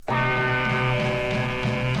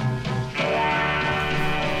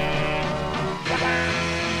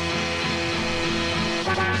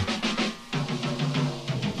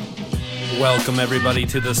Welcome, everybody,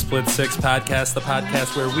 to the Split Six Podcast, the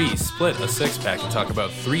podcast where we split a six-pack and talk about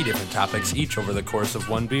 3 different topics each over the course of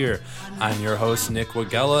 1 beer. I'm your host, Nick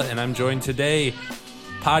Wagella, and I'm joined today,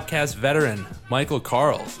 podcast veteran Michael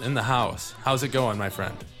Carls in the house. How's it going, my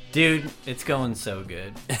friend? Dude, it's going so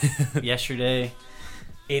good. Yesterday,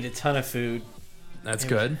 ate a ton of food. That's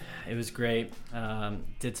good. It was great.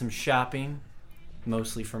 Did some shopping,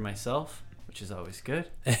 mostly for myself, which is always good.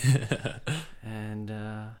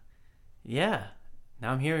 And, yeah,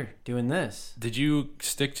 now I'm here doing this. Did you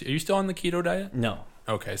are you still on the keto diet? No.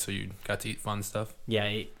 Okay, so you got to eat fun stuff? Yeah, I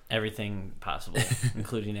ate everything possible,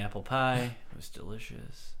 including apple pie. It was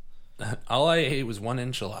delicious. All I ate was 1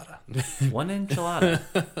 enchilada. 1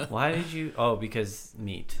 enchilada? Why did you? Oh, because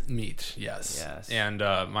meat. Meat, yes. Yes. And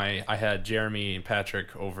I had Jeremy and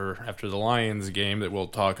Patrick over after the Lions game that we'll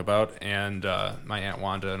talk about, and my Aunt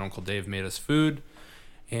Wanda and Uncle Dave made us food,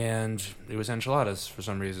 and it was enchiladas for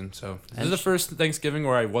some reason. So this is the first Thanksgiving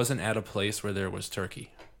where I wasn't at a place where there was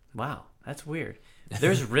turkey. Wow, that's weird.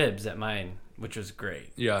 There's ribs at mine, which was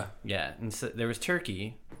great. Yeah. Yeah, and so there was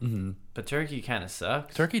turkey, but turkey kind of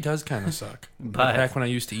sucks. Turkey does kind of suck. But back when I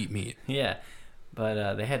used to eat meat. Yeah,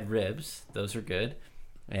 but they had ribs. Those are good.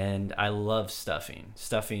 And I love stuffing.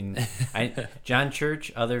 John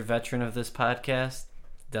Church, other veteran of this podcast,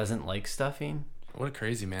 doesn't like stuffing. What a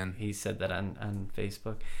crazy man. He said that on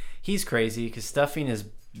Facebook. He's crazy because stuffing is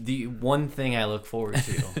the one thing I look forward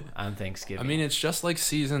to on Thanksgiving. I mean, it's just like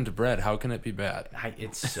seasoned bread. How can it be bad?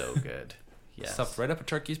 It's so good. Yes. Stuffed right up a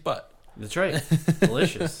turkey's butt. That's right.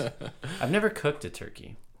 Delicious. I've never cooked a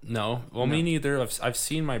turkey. No. Well, me neither. I've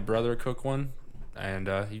seen my brother cook one, and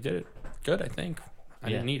he did it good, I think. I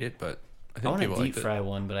didn't eat it, but I think want people to deep liked it. fry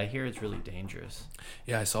one, but I hear it's really dangerous.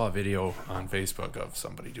 Yeah, I saw a video on Facebook of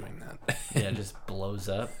somebody doing that. Yeah, it just blows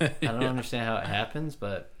up. I don't understand how it happens,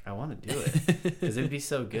 but I want to do it because it'd be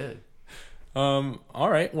so good. All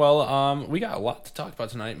right. Well, we got a lot to talk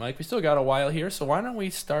about tonight, Mike. We still got a while here, so why don't we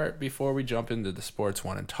start before we jump into the sports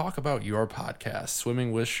one and talk about your podcast,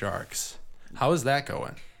 Swimming with Sharks. How is that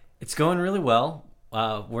going? It's going really well.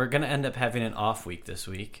 We're going to end up having an off week this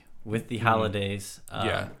week with the holidays.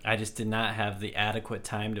 I just did not have the adequate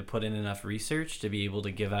time to put in enough research to be able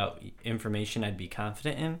to give out information I'd be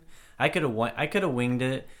confident in. I could have winged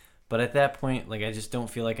it. But at that point, I just don't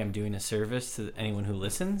feel like I'm doing a service to anyone who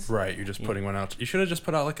listens. Right, you're just putting one out. You should have just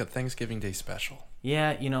put out a Thanksgiving Day special.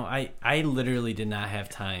 Yeah, I literally did not have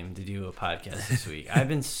time to do a podcast this week. I've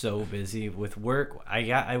been so busy with work.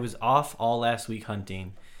 I was off all last week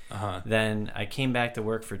hunting. Then I came back to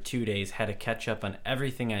work for 2 days, had to catch up on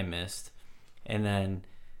everything I missed. And then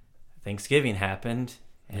Thanksgiving happened.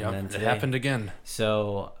 And then today, it happened again.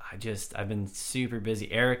 So I've been super busy.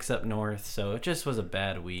 Eric's up north, so it just was a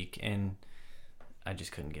bad week, and I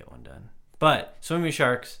just couldn't get one done. But Swimming with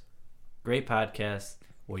Sharks, great podcast.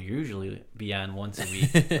 We'll usually be on once a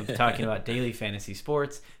week of talking about daily fantasy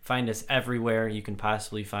sports. Find us everywhere you can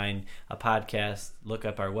possibly find a podcast. Look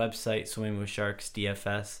up our website,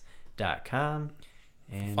 swimmingwithsharksdfs.com.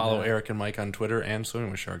 And follow Eric and Mike on Twitter and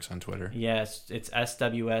Swimming with Sharks on Twitter. Yes, it's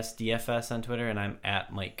SWSDFS on Twitter, and I'm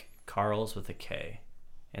at Mike Carls with a K.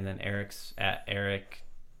 And then Eric's at Eric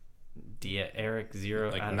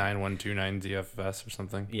zero 9129 DFS or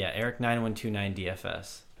something. Yeah, Eric 9129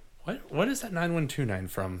 DFS. What is that 9129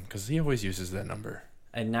 from? Because he always uses that number.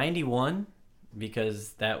 At 91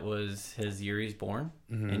 because that was his year he's born,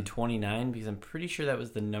 and 29 because I'm pretty sure that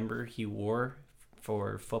was the number he wore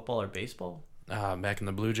for football or baseball. Back in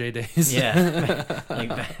the Blue Jay days. Yeah,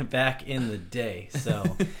 back in the day.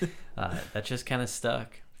 So that just kind of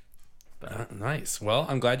stuck. But nice. Well,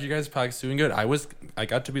 I'm glad you guys' podcast's doing good. I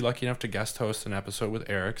got to be lucky enough to guest host an episode with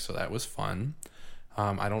Eric, so that was fun.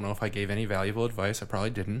 I don't know if I gave any valuable advice. I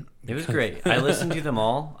probably didn't. It was great. I listened to them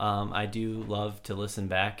all. I do love to listen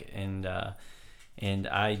back, and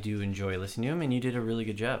I do enjoy listening to them, and you did a really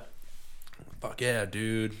good job. Fuck yeah,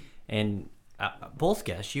 dude. And both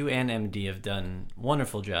guests, you and MD, have done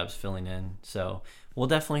wonderful jobs filling in, so we'll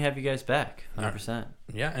definitely have you guys back, 100%.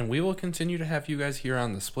 Yeah, and we will continue to have you guys here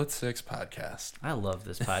on the Split Six Podcast. I love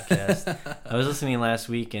this podcast. I was listening last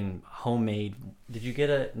week, and homemade. Did you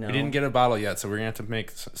get a? No, we didn't get a bottle yet, so we're gonna have to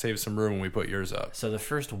save some room when we put yours up. So the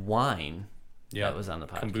first wine that was on the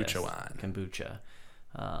podcast, kombucha wine. Kombucha.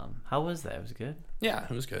 How was that? It was good. Yeah,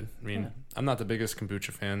 it was good. I mean, I'm not the biggest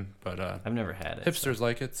kombucha fan, but I've never had it. Hipsters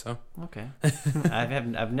like it, so okay.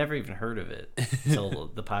 I've never even heard of it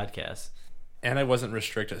until the podcast. And I wasn't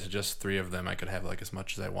restricted to just 3 of them. I could have as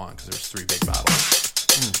much as I want because there's 3 big bottles.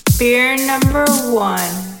 Beer number 1.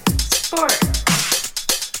 Sport.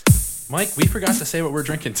 Mike, we forgot to say what we're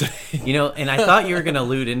drinking today. You know, and I thought you were going to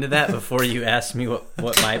allude into that before you asked me what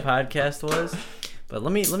my podcast was. But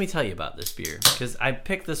let me tell you about this beer, because I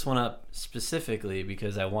picked this one up specifically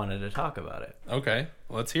because I wanted to talk about it. Okay,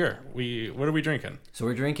 let's hear. What are we drinking? So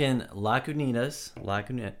we're drinking Lagunitas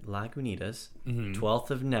 12th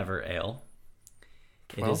of Never Ale.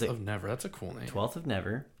 12th of Never. That's a cool name. 12th of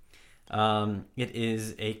Never. It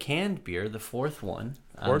is a canned beer, the fourth one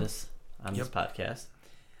on this podcast.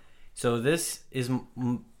 So this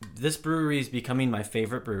brewery is becoming my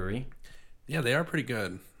favorite brewery. Yeah, they are pretty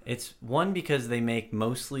good. It's one because they make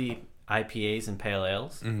mostly IPAs and pale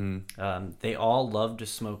ales. Mm-hmm. They all love to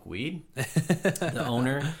smoke weed.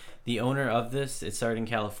 The owner of this, it started in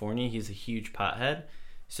California. He's a huge pothead,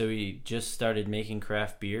 so he just started making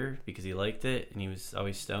craft beer because he liked it and he was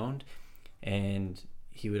always stoned, and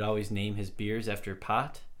he would always name his beers after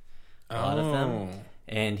pot. A lot of them,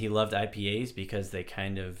 and he loved IPAs because they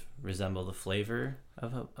kind of resemble the flavor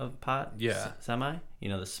of pot. Yeah, semi. You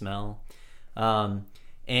know, the smell.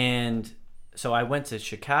 And so I went to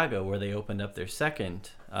Chicago where they opened up their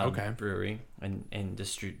second brewery and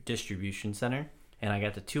distribution center, and I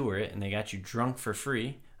got to tour it, and they got you drunk for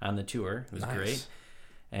free on the tour. It was great.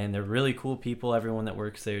 And they're really cool people. Everyone that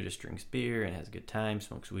works there just drinks beer and has a good time,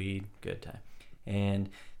 smokes weed, good time. And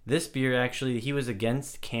this beer, actually, he was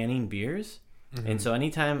against canning beers. Mm-hmm. And so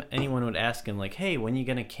anytime anyone would ask him, like, hey, when are you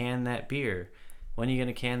going to can that beer? When are you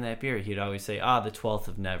going to can that beer? He'd always say, the 12th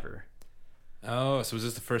of Never. Oh, so was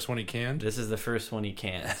this the first one he canned? This is the first one he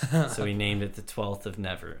canned. So he named it the 12th of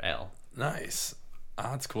Never Ale. Nice.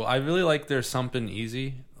 Oh, that's cool. I really like their Something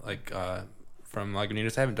Easy, like from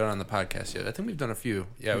Lagunitas. I haven't done it on the podcast yet. I think we've done a few.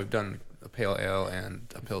 Yeah, we've done a pale ale and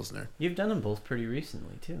a Pilsner. You've done them both pretty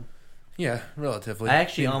recently, too. Yeah, relatively. I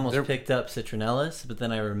actually almost picked up Citronellus, but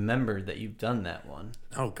then I remembered that you've done that one.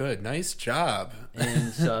 Oh, good. Nice job.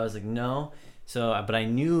 And so I was like, no. So, but I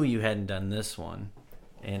knew you hadn't done this one.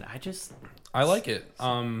 And I like it.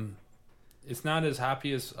 It's not as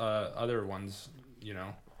hoppy as other ones, you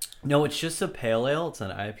know. No, it's just a pale ale. It's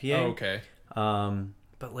an IPA. Oh, okay.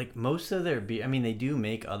 But like most of their beer, I mean, they do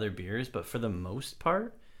make other beers, but for the most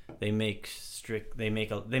part, they make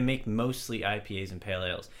mostly IPAs and pale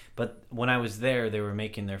ales. But when I was there, they were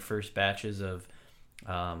making their first batches of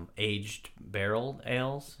aged barreled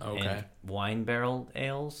ales and wine barreled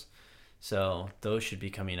ales. So those should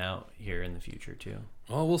be coming out here in the future too.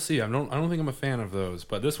 Well, we'll see. I don't think I'm a fan of those,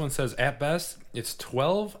 but this one says at best it's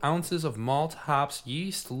 12 ounces of malt, hops,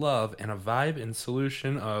 yeast, love, and a vibe in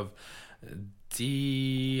solution of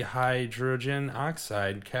dihydrogen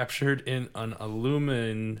oxide captured in an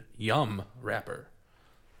aluminum wrapper.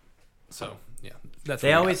 So yeah, that's.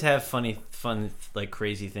 They always have fun, like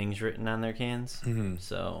crazy things written on their cans. Mm-hmm.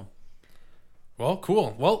 So. Well,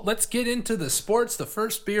 cool. Well, let's get into the sports. The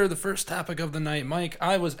first beer, the first topic of the night. Mike,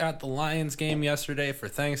 I was at the Lions game yesterday for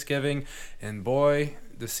Thanksgiving, and boy,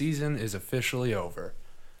 the season is officially over.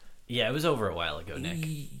 Yeah, it was over a while ago,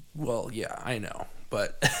 Nick. Well, yeah, I know.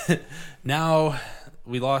 But now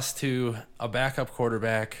we lost to a backup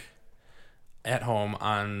quarterback at home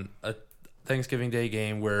on a Thanksgiving Day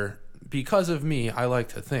game where, because of me, I like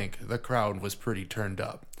to think the crowd was pretty turned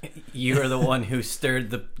up. You are the one who stirred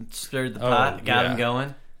the pot, got him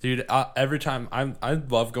going. Dude, every time I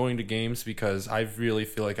love going to games because I really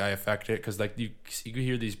feel like I affect it. Because like you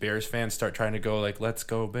hear these Bears fans start trying to go like "Let's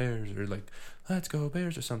go Bears" or like "Let's go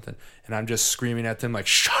Bears" or something, and I'm just screaming at them like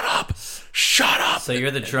 "Shut up, shut up!" So you're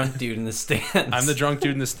the drunk dude in the stands. I'm the drunk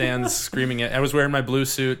dude in the stands screaming at. I was wearing my blue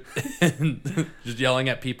suit and just yelling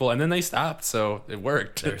at people, and then they stopped, so it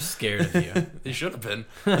worked. They're scared of you. They should have been.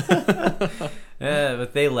 Yeah,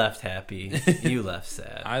 but they left happy. You left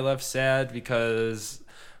sad. I left sad because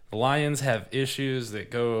the Lions have issues that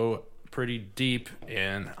go pretty deep,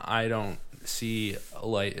 and I don't see a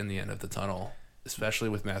light in the end of the tunnel, especially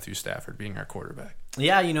with Matthew Stafford being our quarterback.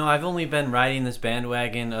 Yeah, you know, I've only been riding this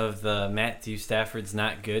bandwagon of the Matthew Stafford's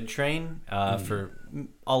not good train for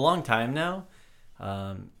a long time now.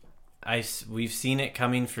 We've seen it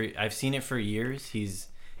coming I've seen it for years. He's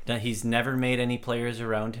never made any players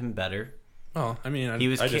around him better. Well, I mean, I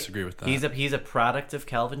disagree with that. He's a product of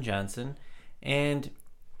Calvin Johnson, and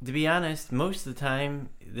to be honest, most of the time,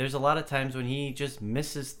 there's a lot of times when he just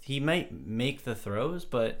misses. He might make the throws,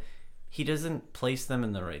 but he doesn't place them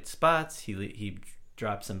in the right spots. He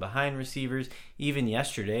drops them behind receivers. Even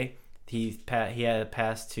yesterday, he had a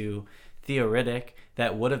pass to Theo Riddick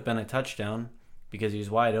that would have been a touchdown because he was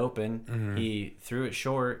wide open. Mm-hmm. He threw it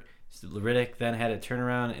short. Riddick then had to turn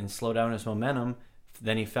around and slow down his momentum.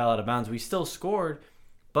 Then he fell out of bounds. We still scored,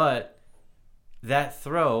 but that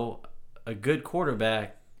throw, a good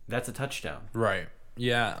quarterback, that's a touchdown. Right.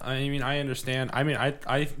 Yeah, I mean, I understand. I mean,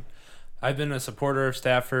 I've been a supporter of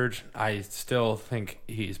Stafford. I still think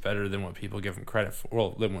he's better than what people give him credit for. Well,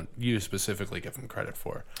 than what you specifically give him credit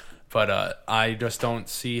for. But I just don't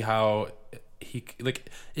see how he, like,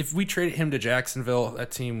 if we traded him to Jacksonville, that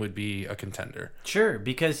team would be a contender. Sure,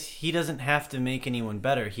 because he doesn't have to make anyone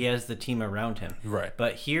better. He has the team around him. Right.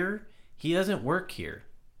 But here, he doesn't work here.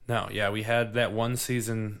 No, yeah, we had that one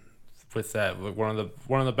season with that one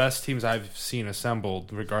of the best teams I've seen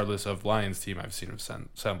assembled, regardless of Lions team I've seen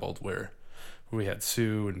assembled, where we had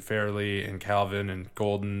Sue and Fairley and Calvin and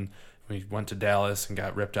Golden. We went to Dallas and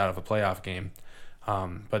got ripped out of a playoff game.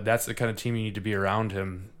 But that's the kind of team you need to be around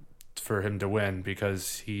him for him to win,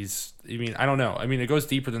 because he's, I mean, I don't know. I mean, it goes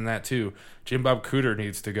deeper than that too. Jim Bob Cooter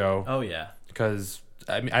needs to go. Oh yeah. Because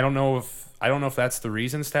I mean, I don't know if that's the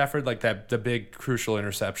reason Stafford, like the big crucial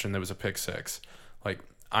interception that was a pick six. Like,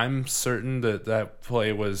 I'm certain that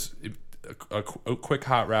play was a quick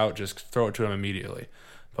hot route, just throw it to him immediately.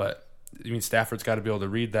 But I mean, Stafford's got to be able to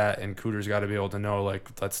read that, and Cooter's got to be able to know,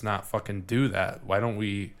 like, let's not fucking do that. Why don't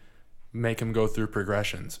we make him go through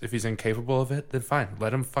progressions? If he's incapable of it, then fine.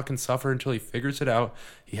 Let him fucking suffer until he figures it out.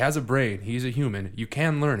 He has a brain. He's a human. You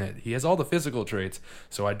can learn it. He has all the physical traits.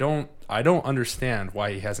 So I don't understand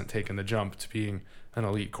why he hasn't taken the jump to being an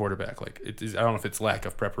elite quarterback. Like, I don't know if it's lack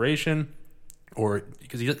of preparation or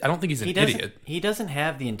because I don't think he's an idiot. He doesn't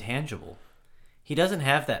have the intangible. He doesn't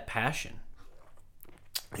have that passion.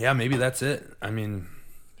 Yeah, maybe that's it. I mean,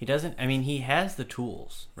 he doesn't. I mean, he has the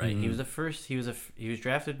tools, right? Mm-hmm. He was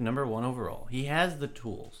drafted number 1 overall. He has the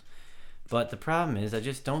tools, but the problem is, I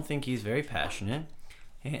just don't think he's very passionate,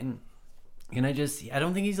 and I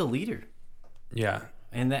don't think he's a leader. Yeah,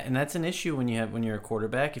 and that's an issue when you're a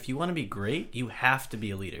quarterback. If you want to be great, you have to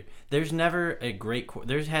be a leader. There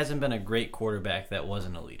hasn't been a great quarterback that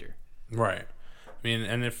wasn't a leader. Right. I mean,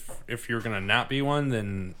 and if you're gonna not be one,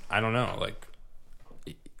 then I don't know. Like,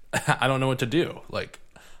 I don't know what to do. Like,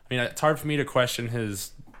 I mean, it's hard for me to question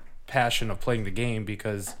his passion of playing the game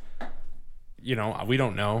because, you know, we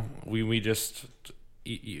don't know. We just,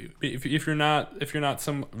 if you're not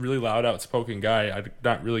some really loud, outspoken guy, I'm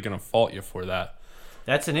not really gonna fault you for that.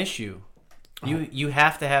 That's an issue. You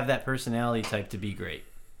have to have that personality type to be great.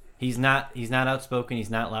 He's not outspoken.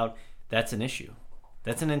 He's not loud. That's an issue.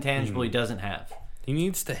 That's an intangible he doesn't have. He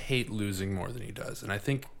needs to hate losing more than he does. And I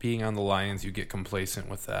think being on the Lions, you get complacent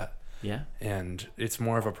with that. Yeah. And it's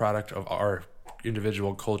more of a product of our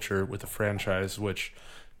individual culture with a franchise, which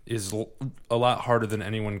is a lot harder than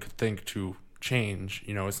anyone could think to change.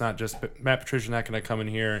 You know, it's not just Matt Patricia's not going to come in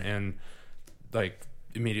here and, like,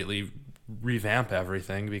 immediately revamp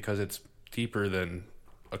everything, because it's deeper than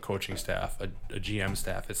a coaching staff, a GM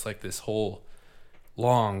staff. It's like this whole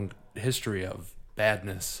long history of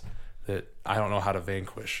badness that I don't know how to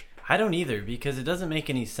vanquish. I don't either, because it doesn't make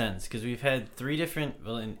any sense, because we've had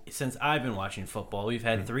since I've been watching football, we've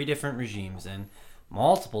had 3 different regimes and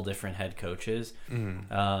multiple different head coaches.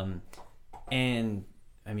 And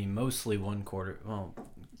I mean, mostly one quarterback.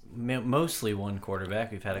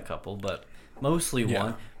 We've had a couple, but mostly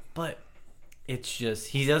one. But it's just,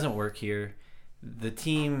 he doesn't work here. The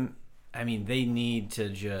team, I mean, they need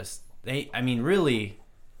to really,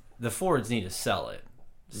 the Fords need to sell it.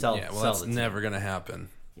 That's never going to happen.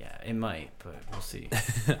 Yeah, it might, but we'll see.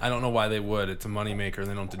 I don't know why they would. It's a moneymaker.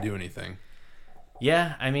 They don't have to do anything.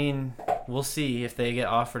 Yeah, I mean, we'll see if they get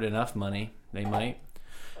offered enough money. They might.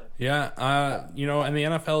 Yeah, you know, and the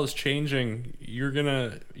NFL is changing.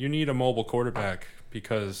 You need a mobile quarterback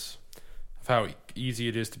because of how easy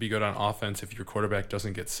it is to be good on offense if your quarterback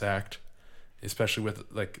doesn't get sacked, especially with,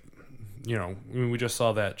 like, you know, we just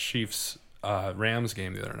saw that Chiefs Rams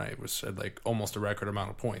game the other night, which had like almost a record amount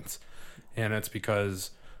of points, and it's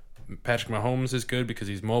because Patrick Mahomes is good because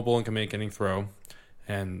he's mobile and can make any throw,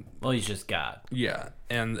 and he's just God. Yeah,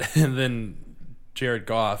 and then Jared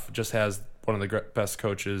Goff just has one of the best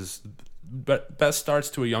coaches, best starts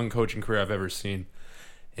to a young coaching career I've ever seen,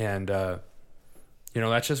 and you know,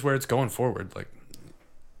 that's just where it's going forward. Like,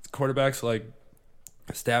 quarterbacks like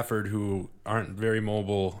Stafford, who aren't very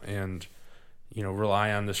mobile and, you know,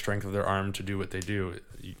 rely on the strength of their arm to do what they do,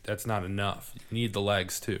 that's not enough. You need the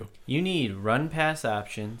legs too. You need run-pass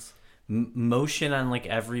options, motion on like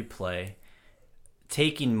every play,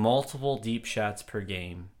 taking multiple deep shots per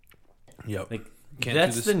game. Yep. Like,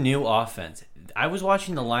 that's the new offense. I was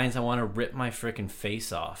watching the Lions. I want to rip my freaking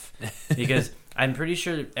face off because I'm pretty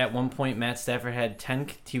sure at one point Matt Stafford had 10.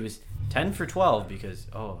 He was 10 for 12 because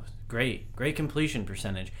great completion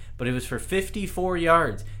percentage, but it was for 54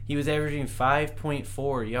 yards. He was averaging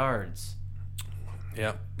 5.4 yards.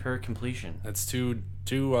 Yep. Per completion. That's two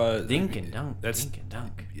Dink and dunk. Dink and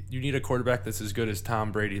dunk. You need a quarterback that's as good as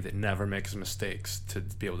Tom Brady that never makes mistakes to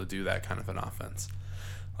be able to do that kind of an offense.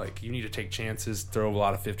 Like, you need to take chances, throw a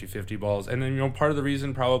lot of 50-50 balls. And then, part of the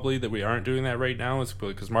reason probably that we aren't doing that right now is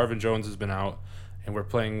because Marvin Jones has been out, and we're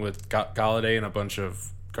playing with Galladay and a bunch of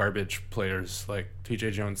garbage players. Like,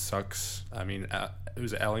 TJ Jones sucks. I mean, it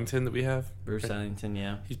was Ellington that we have. Bruce Ellington,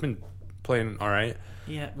 yeah. He's been playing all right.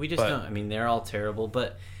 Yeah, we just don't. I mean, they're all terrible.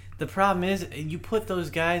 But the problem is, you put those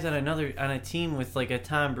guys on a team with like a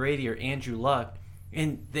Tom Brady or Andrew Luck,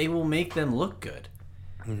 and they will make them look good.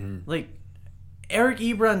 Mm-hmm. Like, Eric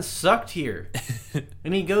Ebron sucked here,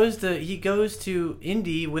 and he goes to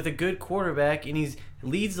Indy with a good quarterback, and he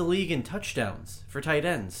leads the league in touchdowns for tight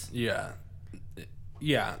ends. Yeah,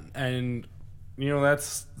 and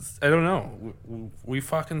that's, I don't know. We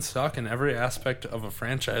fucking suck in every aspect of a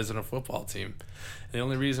franchise and a football team. The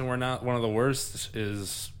only reason we're not one of the worst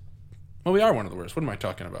is, well, we are one of the worst. What am I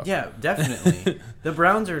talking about? Yeah, definitely. The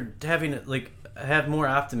Browns are have more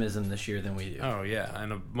optimism this year than we do. Oh yeah,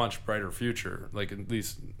 and a much brighter future. Like, at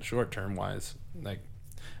least short term wise. Like,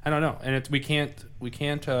 I don't know, and we can't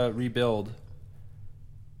rebuild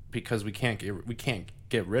because we can't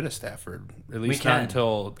get rid of Stafford. At least not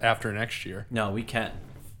until after next year. No, we can't.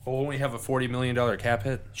 Well, when we have a $40 million cap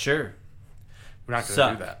hit, sure, we're not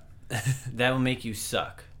going to do that. That will make you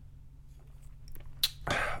suck.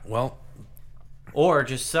 Well, or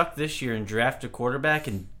just suck this year and draft a quarterback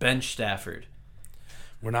and bench Stafford.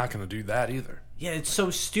 We're not going to do that either. Yeah, it's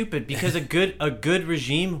so stupid because a good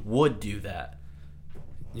regime would do that.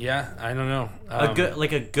 Yeah, I don't know. A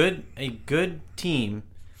good team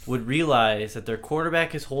would realize that their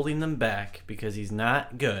quarterback is holding them back because he's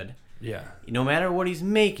not good. Yeah. No matter what he's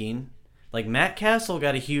making, like Matt Castle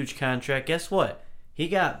got a huge contract. Guess what? He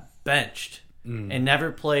got benched and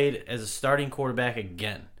never played as a starting quarterback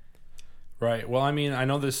again. Right. Well, I mean, I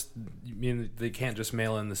know this. I mean, they can't just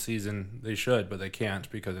mail in the season. They should, but they can't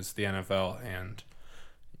because it's the NFL, and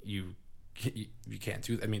you can't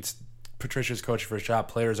do that. I mean, Patricia's coaching for a job.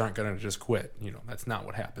 Players aren't going to just quit. That's not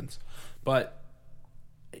what happens. But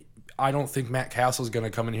I don't think Matt Castle's going to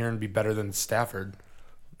come in here and be better than Stafford.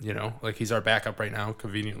 Like, he's our backup right now,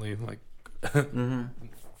 conveniently. Like, mm-hmm.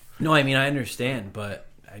 No, I mean, I understand, but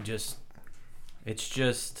it's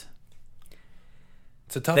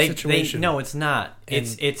a tough situation. No, it's not.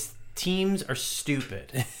 It's teams are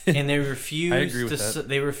stupid, and they refuse. I agree with that.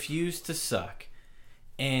 They refuse to suck,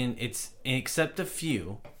 and except a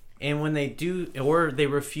few. And when they do, or they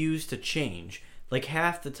refuse to change. Like,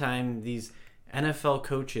 half the time, these NFL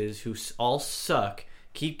coaches who all suck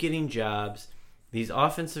keep getting jobs. These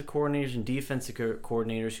offensive coordinators and defensive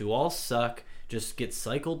coordinators who all suck just get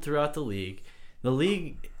cycled throughout the league. The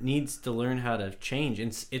league needs to learn how to change, and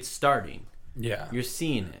it's starting. Yeah. You're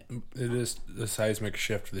seeing it. It is the seismic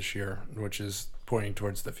shift this year, which is pointing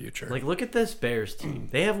towards the future. Like, look at this Bears team.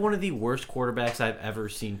 They have one of the worst quarterbacks I've ever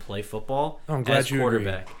seen play football. I'm glad as you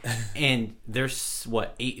quarterback. agree. And they're,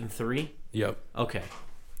 8-3? Yep. Okay.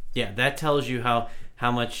 Yeah, that tells you how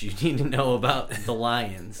much you need to know about the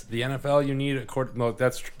Lions. The NFL, you need a quarter. No,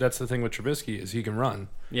 that's the thing with Trubisky, is he can run.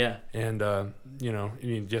 Yeah. And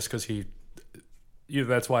just because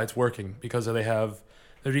that's why it's working, because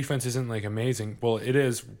their defense isn't like amazing. Well, it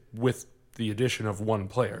is with the addition of one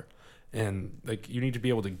player, and like, you need to be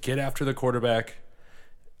able to get after the quarterback,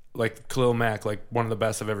 like Khalil Mack, like one of the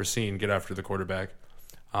best I've ever seen get after the quarterback.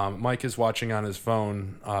 Mike is watching on his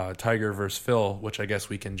phone Tiger versus Phil, which I guess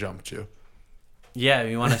we can jump to. Yeah,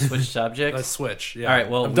 you want to switch subjects? Let's switch. Yeah. All right.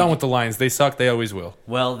 Well, I'm done with the Lions. They suck. They always will.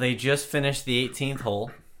 Well, they just finished the 18th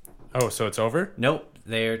hole. Oh, so it's over? Nope,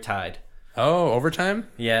 they're tied. Oh, overtime?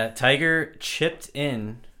 Yeah, Tiger chipped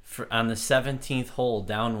in on the 17th hole,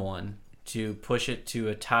 down one, to push it to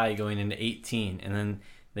a tie going into 18, and then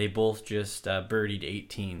they both just birdied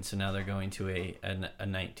 18, so now they're going to a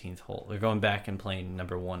 19th hole. They're going back and playing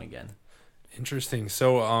number one again. Interesting.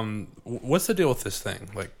 So, what's the deal with this thing?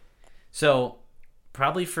 Like, so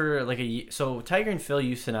probably for like so Tiger and Phil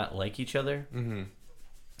used to not like each other,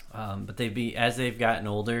 but as they've gotten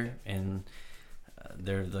older and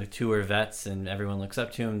they're the two are vets and everyone looks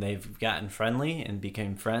up to them, they've gotten friendly and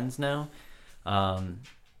became friends now.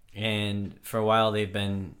 And for a while they've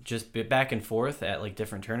been just back and forth at like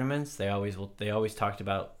different tournaments. They always talked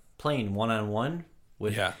about playing one-on-one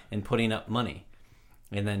and putting up money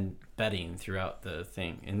and then betting throughout the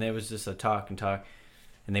thing. And there was just a talk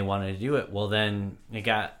and they wanted to do it. Well, then it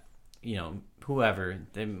got, whoever,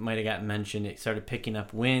 they might have gotten mentioned. It started picking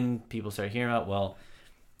up wind. People started hearing about, well,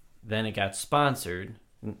 then it got sponsored.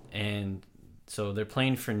 And so they're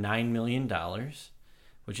playing for $9 million,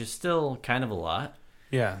 which is still kind of a lot.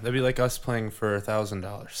 Yeah, that'd be like us playing for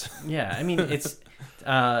 $1,000. Yeah, I mean, it's.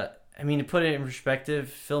 To put it in perspective,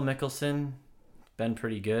 Phil Mickelson been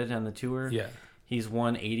pretty good on the tour. Yeah. He's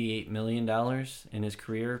won $88 million in his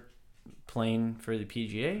career playing for the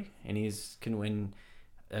PGA, and he's can win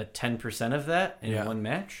 10% of that in one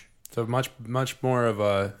match. So much more of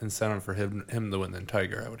a incentive for him to win than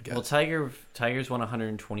Tiger, I would guess. Well, Tiger's won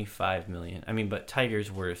 $125 million. I mean, but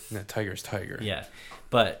Tiger's worth. Yeah, Tiger's Tiger. Yeah,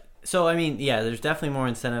 but so I mean, yeah, there's definitely more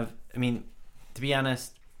incentive. I mean, to be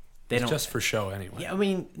honest, It's just for show anyway. Yeah, I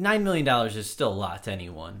mean, $9 million is still a lot to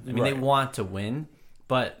anyone. I mean, They want to win,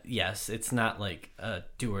 but yes, it's not like a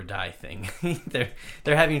do or die thing.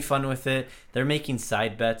 they're having fun with it. They're making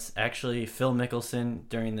side bets. Actually, Phil Mickelson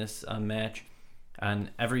during this match,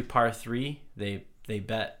 on every par 3, they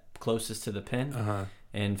bet closest to the pin,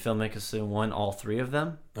 and Phil Mickelson won all 3 of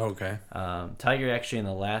them. Okay. Tiger actually in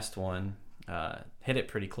the last one hit it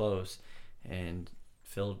pretty close, and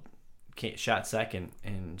Phil shot second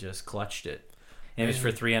and just clutched it. And it was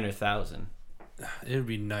for 300,000. It would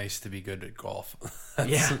be nice to be good at golf.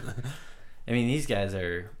 Yeah. I mean, these guys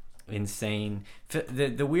are insane.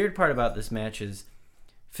 The weird part about this match is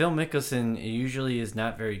Phil Mickelson usually is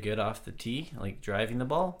not very good off the tee, like driving the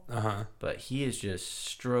ball. But he is just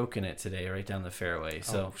stroking it today right down the fairway.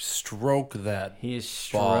 So stroke that. He is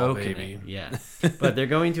stroking ball, baby. it. Yeah. But they're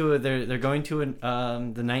going to the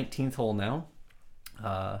 19th hole now.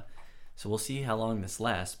 So we'll see how long this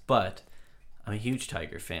lasts, but I'm a huge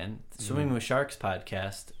Tiger fan. The Swimming with Sharks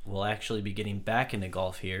podcast will actually be getting back into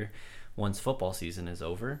golf here once football season is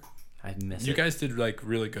over. I miss it. You guys did like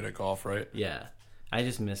really good at golf, right? Yeah. I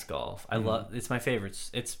just miss golf. I love it's my favorite.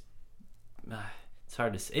 It's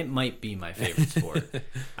hard to say. It might be my favorite sport.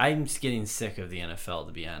 I'm just getting sick of the NFL,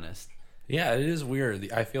 to be honest. Yeah, it is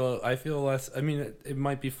weird. I feel less. I mean, it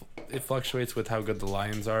might be. It fluctuates with how good the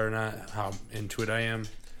Lions are, or not how into it I am.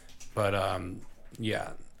 But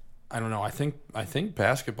yeah, I don't know. I think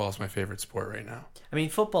basketball is my favorite sport right now. I mean,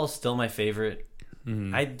 football's still my favorite.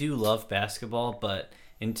 I do love basketball, but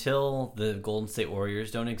until the Golden State Warriors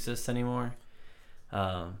don't exist anymore,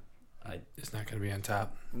 it's not going to be on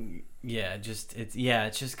top. Yeah,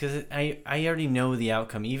 it's just because I already know the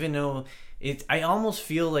outcome. Even though I almost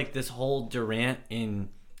feel like this whole Durant and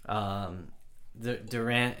the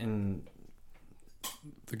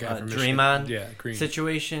guy from Draymond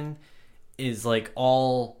situation is like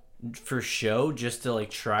all for show, just to like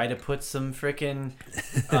try to put some freaking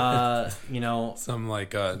some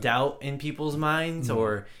like doubt in people's minds,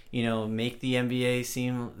 or make the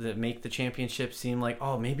NBA make the championship seem like,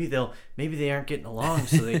 oh, maybe they aren't getting along,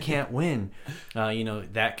 so they can't win,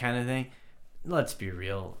 that kind of thing. Let's be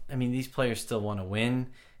real. I mean, these players still want to win,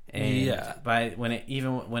 and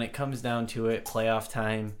when it comes down to it, playoff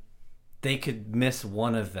time, they could miss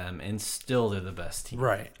one of them and still they're the best team.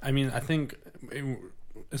 Right. I mean, I think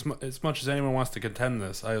as much as anyone wants to contend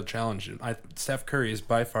this, I'll challenge him. Steph Curry is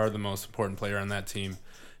by far the most important player on that team,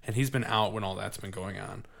 and he's been out when all that's been going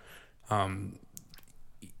on.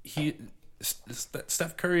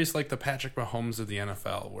 Steph Curry is like the Patrick Mahomes of the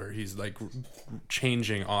NFL, where he's like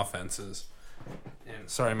changing offenses. And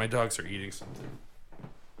sorry, my dogs are eating something.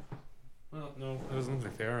 Well, no, it doesn't look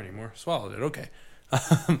like they are anymore. Swallowed it. Okay.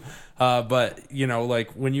 But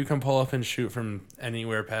like when you can pull up and shoot from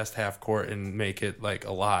anywhere past half court and make it like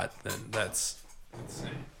a lot, then that's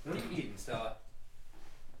insane. What are you eating, Stella?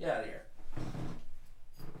 Get out of here.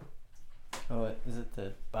 Oh, is it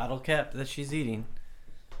the bottle cap that she's eating?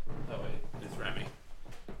 Oh wait, it's Remy.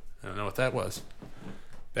 I don't know what that was.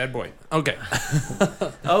 Bad boy. Okay.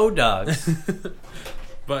 Oh, dogs.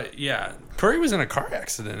 But yeah, Curry was in a car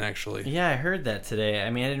accident actually. Yeah, I heard that today. I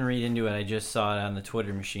mean, I didn't read into it. I just saw it on the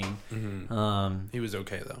Twitter machine. He was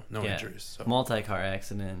okay though, no injuries. So. Multi-car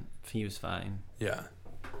accident. He was fine. Yeah.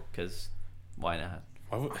 Because why not?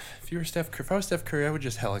 If I was Steph Curry, I would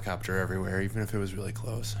just helicopter everywhere, even if it was really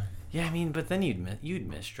close. Yeah, I mean, but then you'd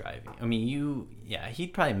miss driving. I mean,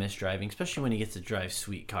 he'd probably miss driving, especially when he gets to drive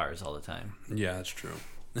sweet cars all the time. Yeah, that's true.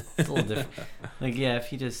 It's a little different. Like, yeah, if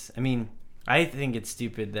he just, I mean, I think it's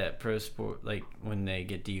stupid that pro sport, like when they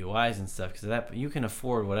get DUIs and stuff, because that you can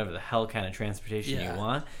afford whatever the hell kind of transportation you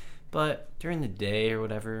want, but during the day or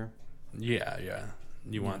whatever. Yeah,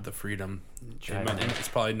 you want the freedom. It's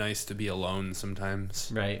probably nice to be alone sometimes.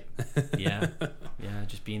 Right. Yeah. Yeah.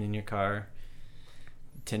 Just being in your car,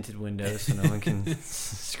 tinted windows, so no one can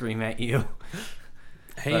scream at you.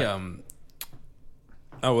 Hey, do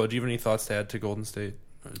you have any thoughts to add to Golden State?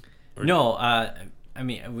 No. I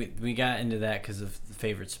mean, we got into that because of the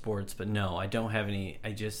favorite sports, but no, I don't have any.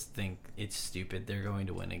 I just think it's stupid. They're going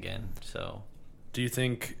to win again. So, do you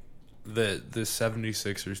think that the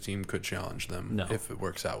 76ers team could challenge them if it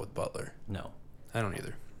works out with Butler. No. I don't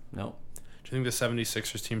either. No. Do you think the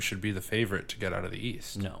 76ers team should be the favorite to get out of the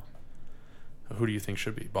East? No. Who do you think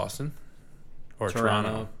should be? Boston? Or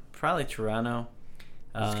Toronto? Probably Toronto.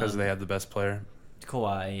 Just because they had the best player?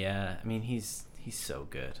 Kawhi, yeah. I mean, he's so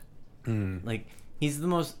good. Mm. Like, he's the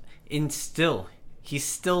most... he's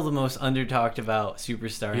still the most under-talked about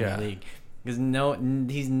superstar in the league. Because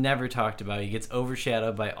he's never talked about. He gets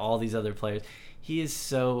overshadowed by all these other players. He is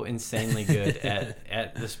so insanely good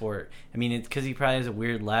at the sport. I mean, it's because he probably has a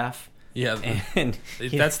weird laugh. Yeah, and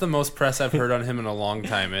that's the most press I've heard on him in a long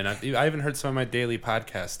time, and I even heard some of my daily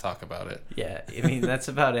podcasts talk about it. Yeah, I mean that's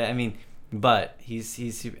about it. I mean, but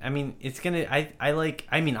he's. I mean, it's gonna.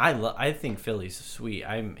 I think Philly's sweet.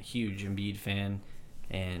 I'm a huge Embiid fan,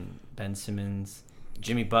 and Ben Simmons,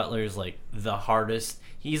 Jimmy Butler is like the hardest.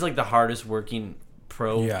 He's like the hardest working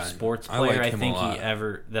pro sports player I think I've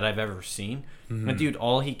ever seen. Mm-hmm. But dude,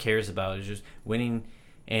 all he cares about is just winning.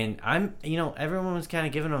 And everyone was kind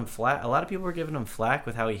of giving him flack. A lot of people were giving him flack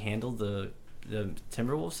with how he handled the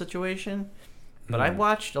Timberwolves situation. But I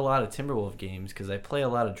watched a lot of Timberwolves games because I play a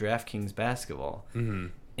lot of DraftKings basketball. Mm-hmm.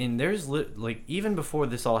 And there's even before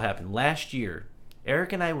this all happened last year,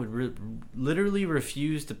 Eric and I would literally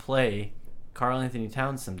refuse to play Karl Anthony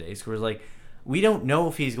Towns some days. Because we're like, we don't know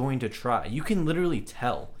if he's going to try. You can literally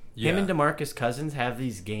tell. Yeah. Him and DeMarcus Cousins have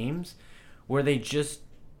these games where they just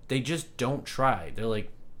don't try. They're like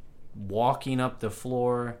walking up the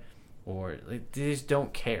floor, or like, they just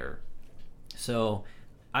don't care. So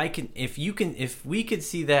if we could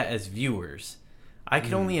see that as viewers, I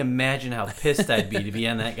can only imagine how pissed I'd be to be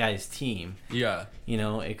on that guy's team. Yeah.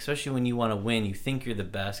 Especially when you want to win, you think you're the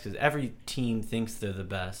best because every team thinks they're the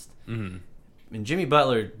best. Mm-hmm. And Jimmy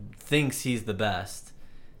Butler thinks he's the best.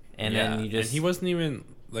 And then you just... And he wasn't even,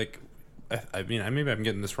 like... I mean, maybe I'm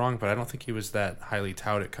getting this wrong, but I don't think he was that highly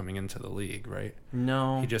touted coming into the league, right?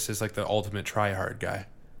 No. He just is like the ultimate try-hard guy.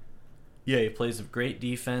 Yeah, he plays a great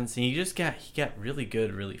defense, and he got really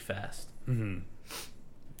good really fast. Mm-hmm.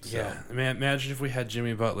 So. Yeah, I mean, imagine if we had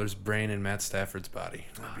Jimmy Butler's brain in Matt Stafford's body.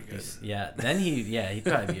 That'd be good. Yeah, then he'd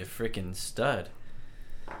probably be a freaking stud.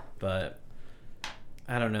 But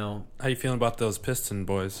I don't know. How you feeling about those Piston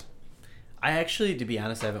boys? I actually, to be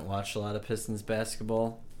honest, I haven't watched a lot of Pistons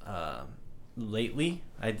basketball lately.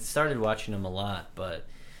 I started watching them a lot, but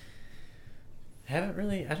haven't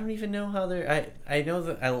really. I don't even know how they're. I know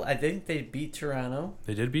that I think they beat Toronto.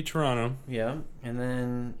 They did beat Toronto. Yeah, and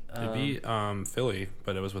then they beat Philly,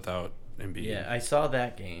 but it was without Embiid. Yeah, I saw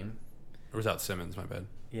that game. Or without Simmons, my bad.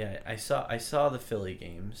 Yeah, I saw the Philly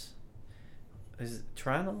games. Is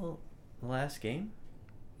Toronto the last game?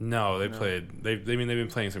 No, they played. They've been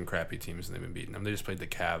playing some crappy teams and they've been beating them. They just played the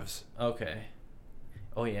Cavs. Okay.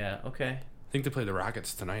 Oh yeah. Okay. I think they play the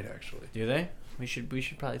Rockets tonight, actually. Do they? We should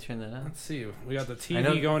probably turn that on. Let's see. We got the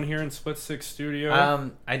TV going here in Split Six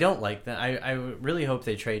Studio. I don't like that. I really hope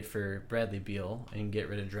they trade for Bradley Beal and get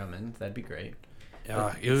rid of Drummond. That'd be great.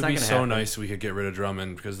 Yeah, it would be so nice if we could get rid of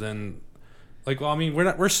Drummond because then,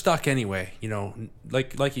 we're stuck anyway.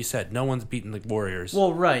 Like you said, no one's beating the Warriors.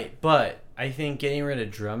 Well, right, but I think getting rid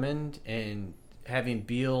of Drummond and having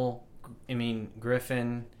Beal and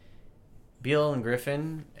Griffin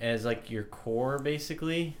as like your core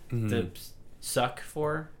basically to suck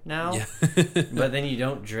for now. Yeah. But then you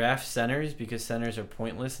don't draft centers because centers are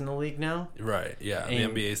pointless in the league now. Right. Yeah.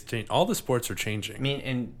 And the NBA's changed. All the sports are changing. I mean,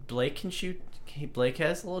 and Blake can shoot. Blake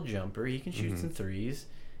has a little jumper. He can shoot some threes.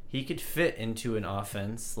 He could fit into an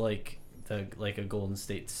offense like a Golden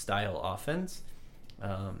State style offense.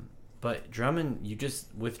 But Drummond,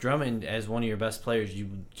 with Drummond as one of your best players,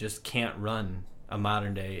 you just can't run a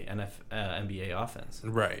modern day NBA offense.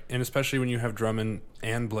 Right. And especially when you have Drummond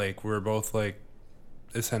and Blake, we're both like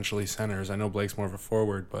essentially centers. I know Blake's more of a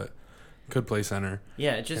forward, but could play center.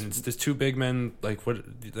 Yeah, and it's just two big men. Like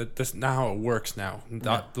that's not how it works now.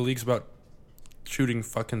 No. The league's about shooting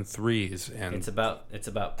fucking threes, and it's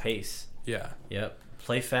about pace. Yeah. Yep.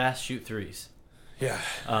 Play fast, shoot threes. Yeah.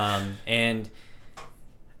 And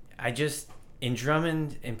in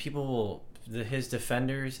Drummond, and people will. His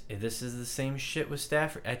defenders, this is the same shit with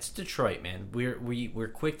Stafford. It's Detroit, man. We're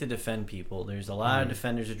quick to defend people. There's a lot of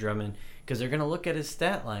defenders of Drummond because they're gonna look at his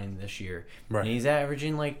stat line this year, right? And he's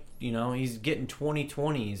averaging he's getting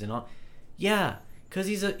 20-20s and all. Yeah, because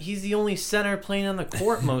he's the only center playing on the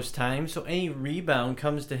court most times, so any rebound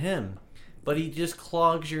comes to him. But he just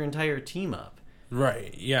clogs your entire team up.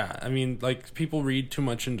 Right. Yeah. I mean, people read too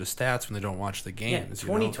much into stats when they don't watch the games. Yeah,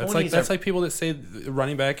 20-20. That's like people that say the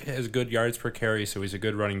running back has good yards per carry, so he's a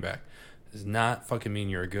good running back. Does not fucking mean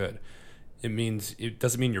you're good. It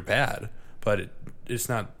doesn't mean you're bad. but it's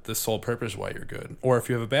not the sole purpose why you're good. Or if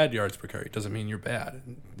you have a bad yards per carry, it doesn't mean you're bad.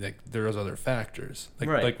 Like there's other factors.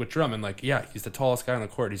 Like with Drummond, like yeah, he's the tallest guy on the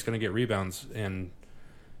court. He's going to get rebounds and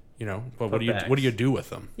but what do you do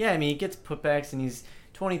with him? Yeah, I mean he gets putbacks and he's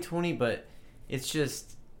 2020, but it's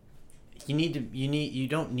just you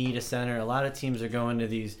don't need a center. A lot of teams are going to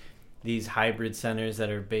these hybrid centers that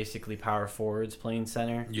are basically power forwards playing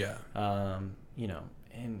center. Yeah.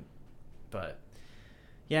 But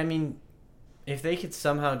yeah, I mean, if they could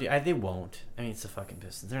somehow they won't. I mean, it's the fucking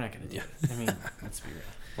Pistons. They're not going to do it. I mean, let's be real.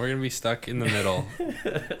 We're going to be stuck in the middle,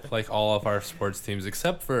 like all of our sports teams,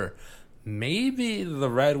 except for maybe the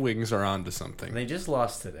Red Wings are onto something. They just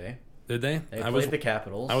lost today. Did they? They played the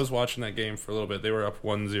Capitals. I was watching that game for a little bit. They were up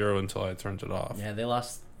 1-0 until I turned it off. Yeah, they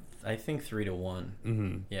lost, I think 3-1.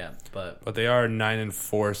 Mm-hmm. Yeah, but they are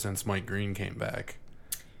 9-4 since Mike Green came back.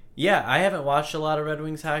 Yeah, I haven't watched a lot of Red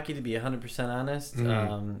Wings hockey, to be 100% honest,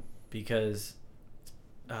 because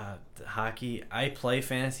hockey, I play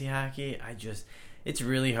fantasy hockey. It's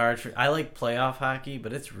really hard I like playoff hockey,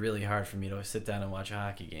 but it's really hard for me to sit down and watch a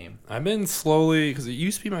hockey game. I've been slowly, because it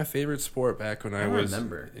used to be my favorite sport back when I was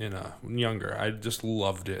younger. I just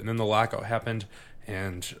loved it. And then the lockout happened,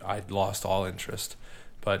 and I lost all interest.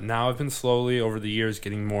 But now I've been slowly, over the years,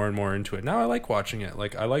 getting more and more into it. Now I like watching it.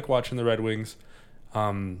 Like I like watching the Red Wings,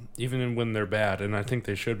 even when they're bad, and I think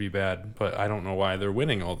they should be bad, but I don't know why they're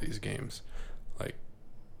winning all these games. Like,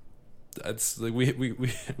 that's like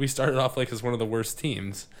we started off like as one of the worst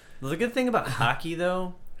teams. Well, the good thing about hockey,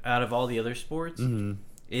 though, out of all the other sports,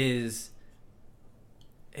 is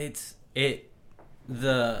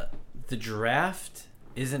the draft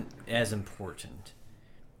isn't as important.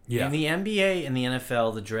 Yeah. In the NBA and the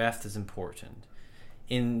NFL, the draft is important.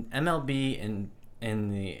 In MLB and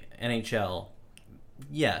in the NHL,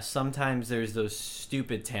 yeah, sometimes there's those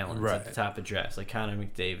stupid talents at the top of drafts, like Connor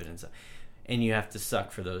McDavid and stuff, and you have to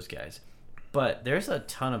suck for those guys. But there's a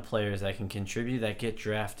ton of players that can contribute that get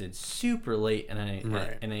drafted super late in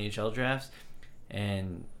NHL drafts,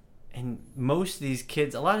 and most of these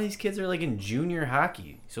kids, a lot of these kids are like in junior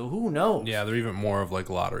hockey, so who knows? Yeah, they're even more of like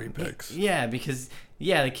lottery picks. Yeah, because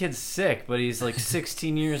the kid's sick, but he's like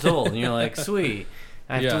 16 years old, and you're like, sweet.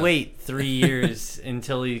 I have to wait 3 years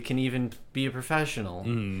until he can even be a professional.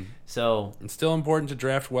 So it's still important to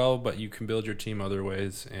draft well, but you can build your team other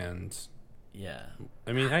ways. And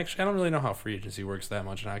I mean, actually, I don't really know how free agency works that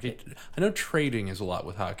much in hockey. I know trading is a lot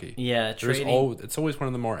with hockey. Yeah, trading. It's always one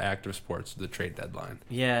of the more active sports, the trade deadline.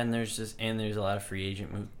 Yeah, and there's a lot of free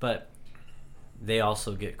agent moves, but they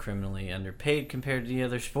also get criminally underpaid compared to the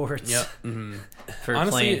other sports. Yep. For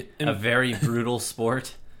honestly, playing a very brutal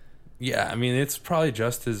sport. Yeah, I mean, it's probably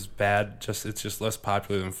just as bad, it's just less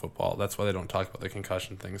popular than football. That's why they don't talk about the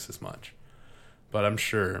concussion things as much. But I'm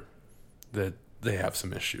sure that they have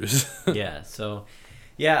some issues. Yeah, so,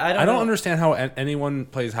 I don't understand how anyone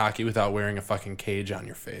plays hockey without wearing a fucking cage on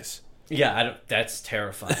your face. Yeah, that's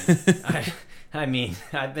terrifying. I mean,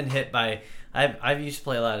 I've been hit by... I've used to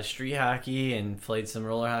play a lot of street hockey and played some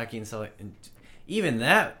roller hockey and stuff. And even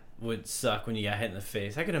that would suck when you got hit in the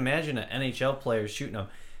face. I could imagine an NHL player shooting a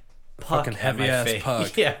puck fucking heavy at my ass face.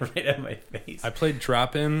 puck. Yeah, right at my face. I played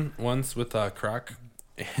drop in once with Croc,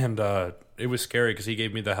 and it was scary because he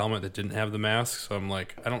gave me the helmet that didn't have the mask. So I'm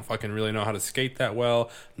like, I don't fucking really know how to skate that well.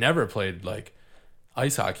 Never played like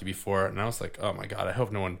ice hockey before, and I was like, oh my god, I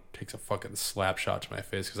hope no one takes a fucking slap shot to my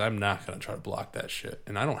face because I'm not gonna try to block that shit,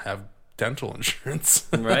 and I don't have dental insurance.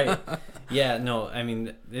 Right. Yeah, no, I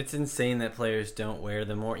mean, it's insane that players don't wear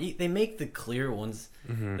them more. They make the clear ones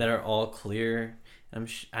that are all clear.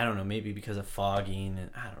 I don't know, maybe because of fogging,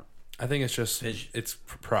 and I think it's just it's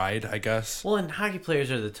pride, I guess. Well, and hockey players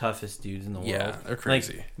are the toughest dudes in the world. Yeah, they're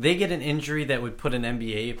crazy. Like, they get an injury that would put an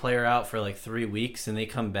NBA player out for like 3 weeks, and they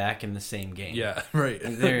come back in the same game. Yeah, right.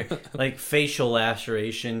 They're like facial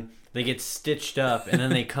laceration. They get stitched up, and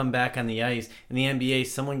then they come back on the ice. In the NBA,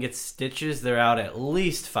 someone gets stitches, they're out at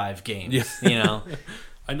least 5 games. Yeah. You know,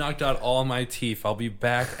 I knocked out all my teeth. I'll be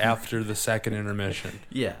back after the second intermission.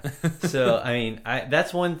 Yeah. So, I mean,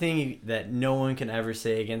 that's one thing that no one can ever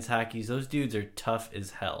say against hockey. Is those dudes are tough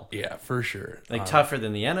as hell. Yeah, for sure. Like, tougher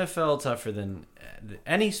than the NFL, tougher than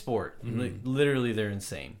any sport. Like, literally, they're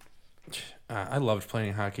insane. I loved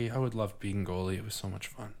playing hockey. I would love being goalie. It was so much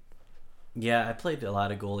fun. Yeah, I played a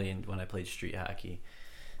lot of goalie when I played street hockey.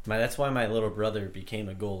 That's why my little brother became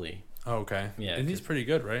a goalie. Oh, okay. Yeah, and he's pretty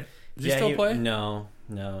good, right? Does he still play? No,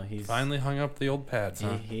 he's finally hung up the old pads.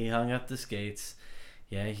 Huh? He hung up the skates.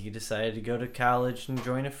 Yeah, he decided to go to college and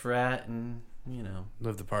join a frat and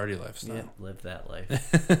live the party lifestyle. Yeah, live that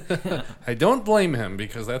life. I don't blame him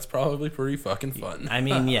because that's probably pretty fucking fun. I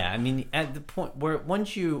mean, at the point where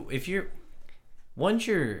if you're once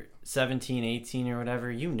you're 17, 18 or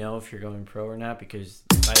whatever, you know if you're going pro or not, because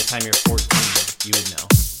by the time you're 14, you would know.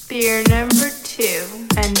 Beer number 2,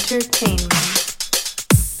 entertainment.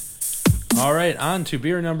 All right, on to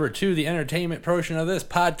beer number 2, the entertainment portion of this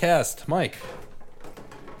podcast. Mike,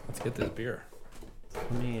 let's get this beer.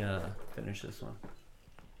 Let me finish this one.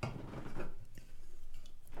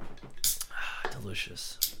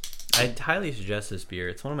 Delicious. I'd highly suggest this beer.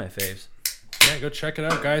 It's one of my faves. Yeah, go check it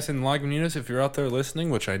out, guys, in Lagunitas if you're out there listening,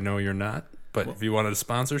 which I know you're not. But if you wanted a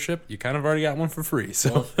sponsorship, you kind of already got one for free.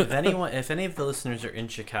 So well, if any of the listeners are in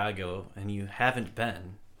Chicago and you haven't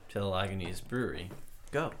been to the Lagunitas Brewery,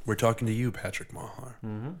 go. We're talking to you, Patrick Mahar.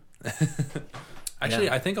 Mm-hmm. Actually,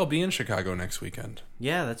 I think I'll be in Chicago next weekend.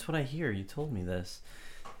 Yeah, that's what I hear. You told me this.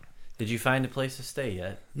 Did you find a place to stay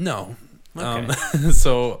yet? No. Okay.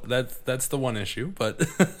 So that's the one issue, but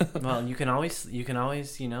well, you can always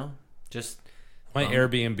just my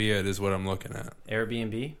Airbnb it is what I'm looking at.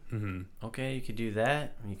 Airbnb. Mm-hmm. Okay, you could do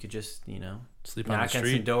that. You could just sleep on the knock street,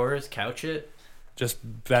 on some doors, couch it. Just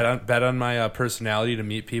bet on my personality to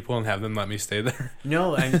meet people and have them let me stay there.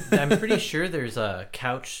 No, I'm pretty sure there's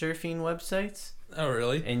couch surfing websites. Oh,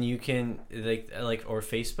 really? And you can like or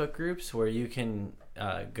Facebook groups where you can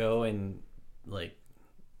go and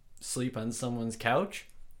sleep on someone's couch,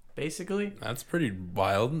 basically. That's pretty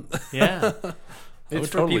wild. Yeah. It's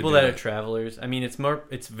for totally people that are travelers. I mean,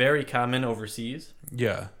 it's very common overseas.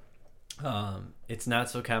 Yeah. It's not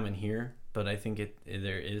so common here, but I think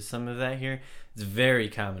there is some of that here. It's very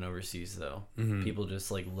common overseas, though. Mm-hmm. People just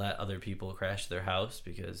let other people crash their house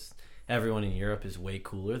because everyone in Europe is way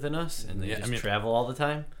cooler than us, and they travel all the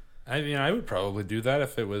time. I mean, I would probably do that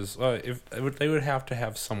if it was they would have to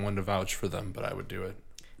have someone to vouch for them, but I would do it.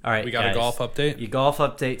 All right, we got guys, a golf update. Your golf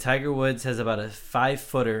update. Tiger Woods has about a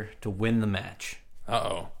 5-footer to win the match.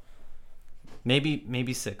 Uh-oh. Maybe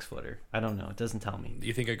 6-footer. I don't know. It doesn't tell me. Do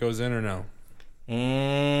you think it goes in or no?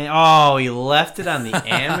 And he left it on the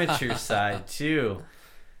amateur side too.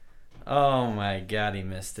 Oh my God, he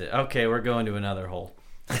missed it. Okay, we're going to another hole.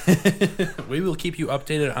 We will keep you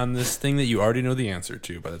updated on this thing that you already know the answer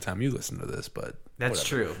to by the time you listen to this, but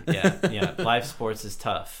that's whatever. True. Yeah. Live sports is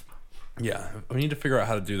tough. Yeah, we need to figure out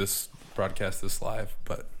how to do this broadcast this live,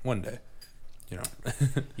 but one day,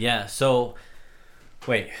 Yeah. So,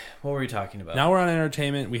 wait, what were we talking about? Now we're on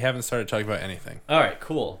entertainment. We haven't started talking about anything. All right,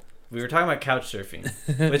 cool. We were talking about couch surfing,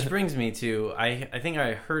 which brings me to I think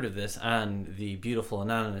I heard of this on the Beautiful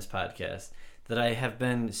Anonymous podcast that I have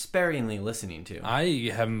been sparingly listening to. I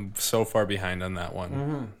am so far behind on that one.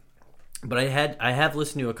 Mm-hmm. But I have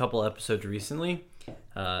listened to a couple episodes recently,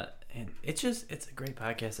 and it's a great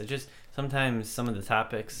podcast. It just sometimes some of the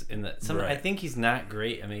topics I think he's not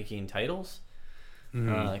great at making titles.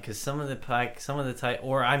 Because some of the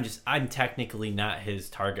or I'm technically not his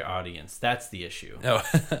target audience. That's the issue. Oh.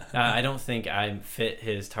 I don't think I fit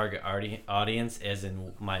his target audience as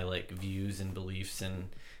in my views and beliefs and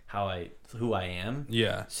who I am.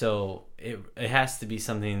 Yeah. So it has to be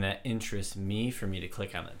something that interests me for me to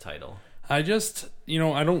click on the title. I just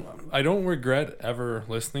I don't regret ever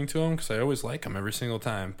listening to him because I always like him every single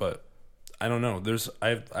time, but I don't know.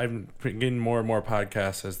 I'm getting more and more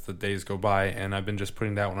podcasts as the days go by, and I've been just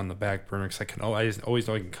putting that one on the back burner because I always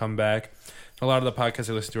know I can come back. A lot of the podcasts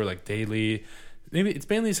I listen to are daily. Maybe it's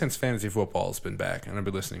mainly since fantasy football has been back, and I've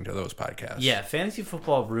been listening to those podcasts. Yeah, fantasy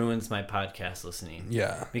football ruins my podcast listening.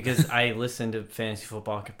 Yeah, because I listen to fantasy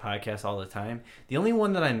football podcasts all the time. The only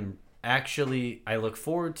one that I look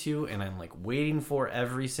forward to and I'm waiting for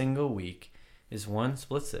every single week is one,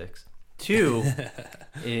 Split Six. 2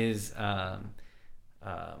 is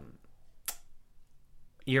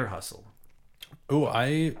Ear Hustle. Oh,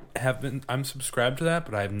 I'm subscribed to that,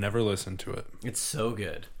 but I've never listened to it. It's so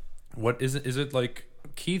good. What is it? Is it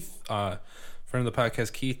Keith, friend of the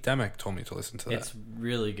podcast, Keith Demick told me to listen to that. It's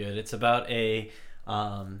really good. It's about it's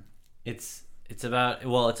a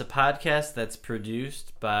podcast that's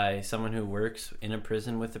produced by someone who works in a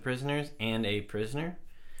prison with the prisoners and a prisoner.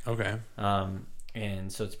 Okay.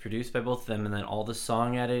 And so it's produced by both of them, and then all the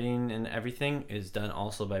song editing and everything is done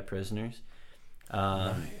also by prisoners.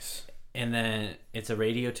 Nice. And then it's a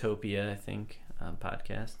Radiotopia, I think,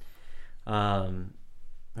 podcast.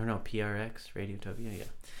 Or no, PRX, Radiotopia,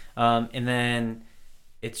 yeah. And then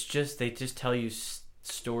it's just, they just tell you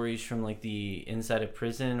stories from the inside of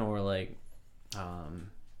prison, or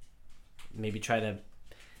maybe try to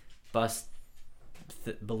bust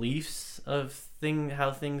beliefs of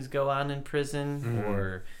how things go on in prison,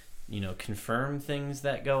 or confirm things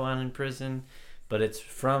that go on in prison. But it's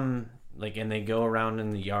from and they go around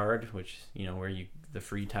in the yard, which where the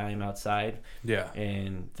free time outside. Yeah.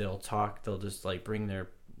 And they'll just bring their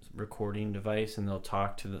recording device, and they'll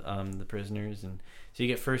talk to the prisoners, and so you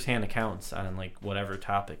get firsthand accounts on like whatever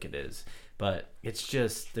topic it is. But it's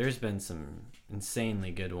just, there's been some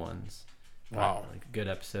insanely good ones. Wow. Like good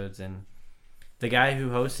episodes. And the guy who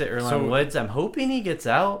hosts it, Earlonne Woods, I'm hoping he gets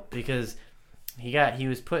out, because he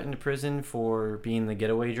was put into prison for being the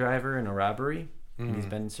getaway driver in a robbery, and he's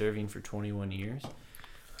been serving for 21 years.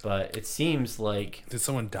 But it seems like... Did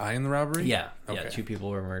someone die in the robbery? Yeah. Okay. Yeah, 2 people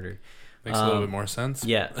were murdered. Makes a little bit more sense.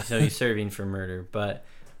 Yeah, so he's serving for murder. But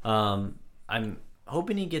I'm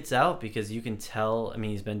hoping he gets out, because you can tell... I mean,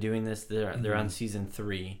 he's been doing this. They're on season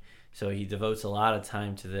 3. So he devotes a lot of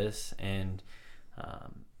time to this. And...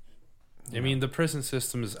 I mean, the prison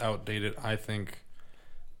system is outdated, I think.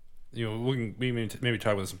 We can maybe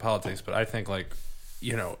talk about this in politics, but I think, like,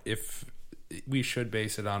 if we should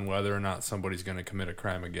base it on whether or not somebody's going to commit a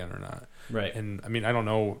crime again or not. Right. And I mean, I don't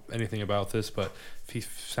know anything about this, but if he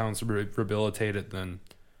sounds rehabilitated, then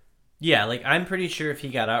yeah, like I'm pretty sure if he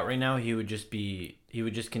got out right now, he would just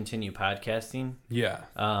continue podcasting. Yeah.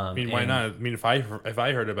 I mean, why not? I mean, if I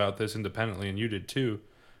heard about this independently and you did too,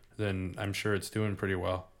 then I'm sure it's doing pretty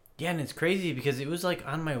well. Yeah, and it's crazy because it was like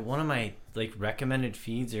on one of my like recommended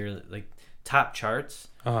feeds or like top charts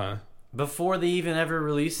before they even ever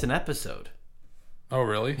released an episode. Oh,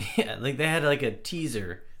 really? Yeah, like they had like a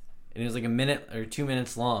teaser, and it was like a minute or 2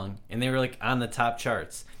 minutes long, and they were like on the top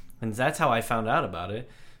charts, and that's how I found out about it.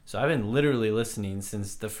 So I've been literally listening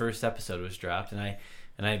since the first episode was dropped, and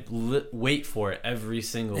I wait for it every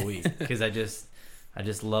single week because I just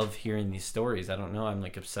love hearing these stories. I don't know, I'm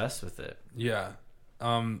like obsessed with it. Yeah.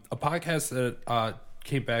 A podcast that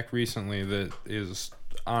came back recently that is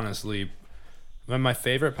honestly one of my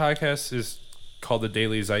favorite podcasts is called The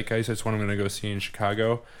Daily Zeitgeist. It's one I'm going to go see in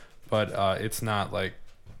Chicago, but it's not like,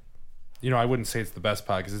 I wouldn't say it's the best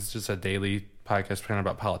podcast. It's just a daily podcast kind of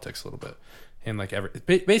about politics a little bit. And like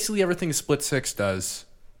basically everything Split Six does,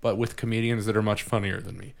 but with comedians that are much funnier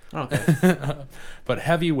than me. Okay. But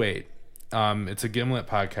Heavyweight, it's a Gimlet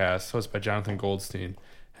podcast hosted by Jonathan Goldstein,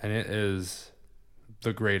 and it is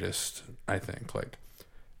the greatest, I think. Like,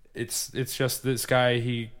 it's just this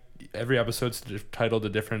guy. Every episode's titled a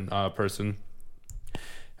different person,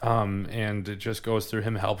 and it just goes through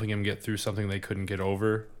him helping him get through something they couldn't get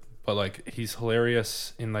over. But like, he's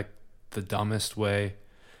hilarious in like the dumbest way,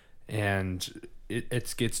 and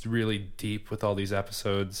it gets really deep with all these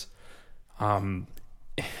episodes. And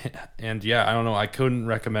yeah, I don't know. I couldn't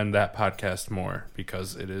recommend that podcast more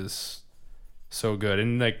because it is so good.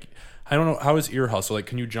 And like, I don't know, how is Ear Hustle? Like,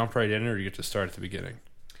 can you jump right in, or do you get to start at the beginning?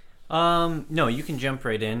 No, you can jump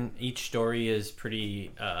right in. Each story is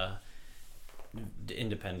pretty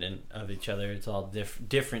independent of each other. It's all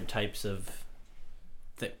different types of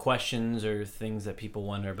questions or things that people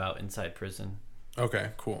wonder about inside prison. Okay,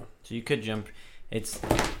 cool. So you could jump. It's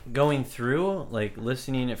going through, like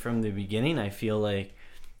listening it from the beginning. I feel like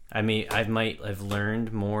I might have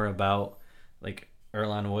learned more about like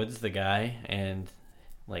Earlonne Woods, the guy, and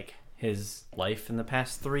like his life in the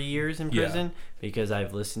past 3 years in prison, because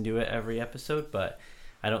I've listened to it every episode, but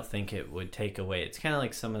I don't think it would take away. It's kind of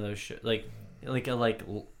like some of those like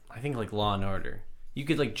I think like Law and Order. You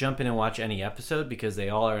could like jump in and watch any episode because they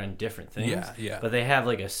all are on different things. Yeah. But they have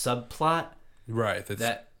like a subplot. Right.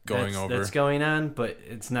 That's going on, but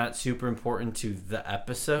it's not super important to the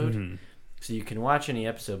episode. Mm-hmm. So you can watch any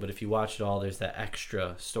episode, but if you watch it all, there's that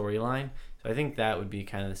extra storyline. So I think that would be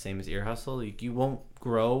kind of the same as Ear Hustle. You won't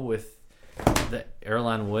grow with the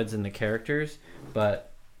Earlonne Woods and the characters,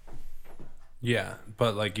 but yeah,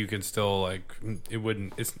 but like you can still like it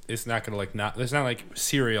wouldn't. It's not gonna like not. It's not like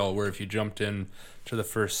Serial where if you jumped in to the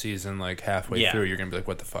first season like halfway through, you're gonna be like,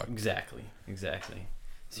 what the fuck? Exactly.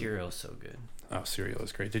 Serial's so good. Oh, Serial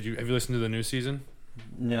is great. Have you listened to the new season?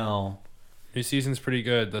 No. New season's pretty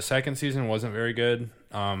good. The second season wasn't very good,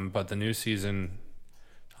 but the new season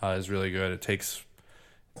is really good.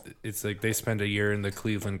 It's like they spend a year in the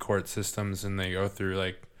Cleveland court systems and they go through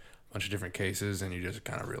like a bunch of different cases, and you just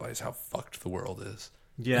kind of realize how fucked the world is.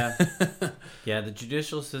 Yeah. Yeah, the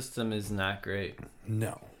judicial system is not great.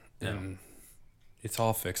 No. And it's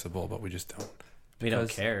all fixable, but we just don't. We don't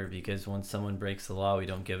care because once someone breaks the law, we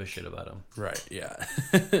don't give a shit about them. Right, yeah.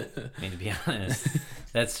 I mean, to be honest,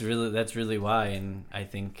 that's really why. And I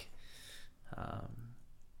think,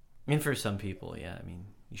 and for some people, yeah, I mean,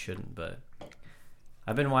 you shouldn't, but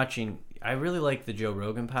I've been watching, I really like the Joe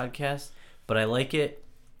Rogan podcast, but I like it.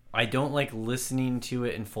 I don't like listening to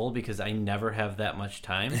it in full because I never have that much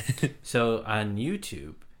time. So on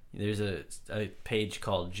YouTube, there's a page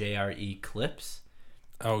called JRE Clips.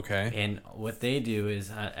 Okay. And what they do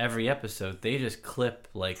is every episode they just clip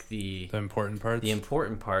like the important parts. the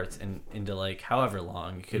important parts into like however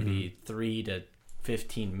long. It could be 3 to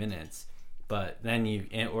 15 minutes, but then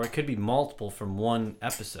or it could be multiple from one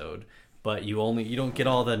episode, but you don't get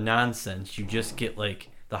all the nonsense. You just get like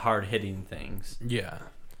the hard hitting things. Yeah.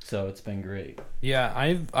 So it's been great. Yeah,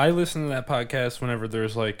 I listen to that podcast whenever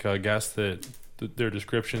there's like a guest that their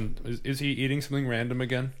description is he eating something random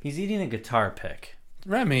again? He's eating a guitar pick.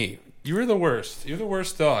 Remy, you're the worst. You're the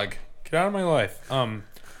worst dog. Get out of my life.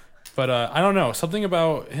 But I don't know. Something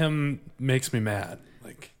about him makes me mad.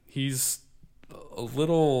 Like he's a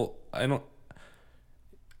little. I don't.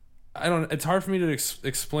 It's hard for me to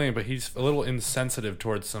explain, but he's a little insensitive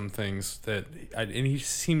towards some things and he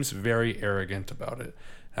seems very arrogant about it.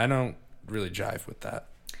 I don't really jive with that.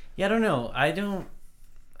 Yeah, I don't know. I don't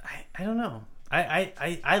know.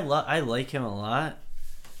 I like him a lot.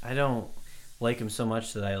 I don't like him so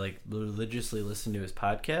much that I like religiously listen to his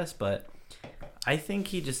podcast, but I think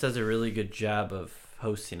he just does a really good job of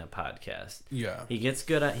hosting a podcast. Yeah, he gets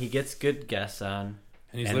good guests on,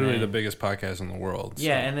 and he's literally the biggest podcast in the world.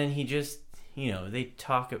 Yeah, so. And then he just they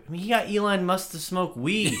talk. I mean, he got Elon Musk to smoke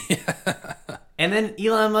weed, and then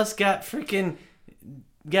Elon Musk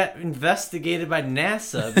got investigated by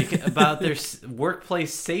NASA about their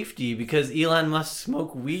workplace safety because Elon Musk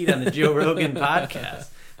smoked weed on the Joe Rogan podcast.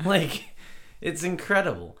 Like, it's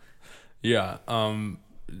incredible. Yeah.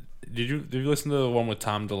 Did you listen to the one with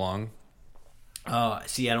Tom DeLonge?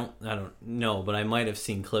 See, I don't know, but I might have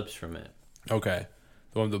seen clips from it. Okay.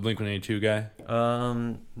 The one with the Blink-182 guy?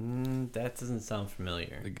 That doesn't sound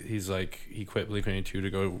familiar. He's like, he quit Blink-182 to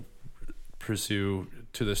go pursue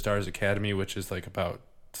To the Stars Academy, which is like about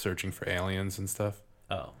searching for aliens and stuff.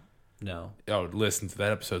 Oh, no. Oh, listen to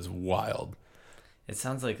that episode's wild. It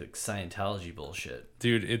sounds like Scientology bullshit.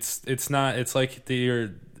 Dude, it's not. It's like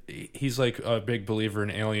he's like a big believer in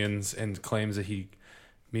aliens and claims that he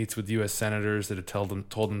meets with U.S. senators that have told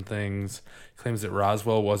him things. Claims that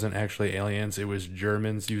Roswell wasn't actually aliens. It was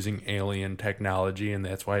Germans using alien technology, and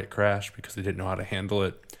that's why it crashed, because they didn't know how to handle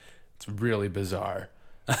it. It's really bizarre.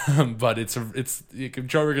 But it's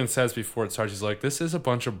Joe Rogan says before it starts, he's like, this is a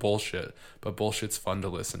bunch of bullshit, but bullshit's fun to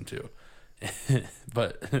listen to.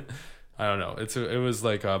 But I don't know. It was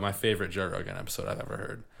like my favorite Joe Rogan episode I've ever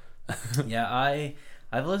heard. Yeah,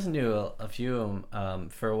 I've listened to a few of them.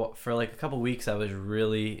 For like a couple weeks, I was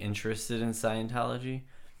really interested in Scientology,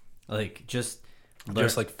 like just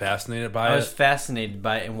like fascinated by it. I was fascinated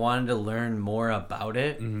by it and wanted to learn more about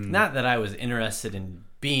it. Mm-hmm. Not that I was interested in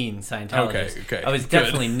being Scientologist. Okay. I was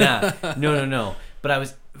definitely not. No. But I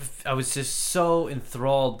was just so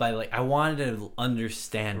enthralled by, like, I wanted to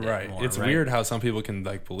understand it more. It's weird how some people can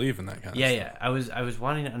like believe in that kind of stuff. Yeah. I was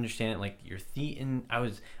wanting to understand it, like your thetan.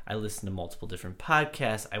 I listened to multiple different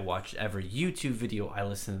podcasts. I watched every YouTube video. I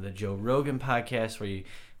listened to the Joe Rogan podcast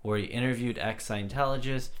where he interviewed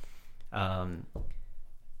ex-Scientologists.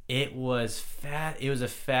 It was a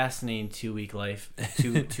fascinating 2 week life,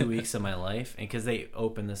 two weeks of my life, and because they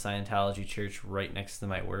opened the Scientology church right next to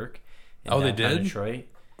my work. They did? Detroit.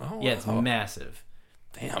 Oh, yeah, it's massive.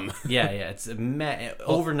 Damn. Yeah, it's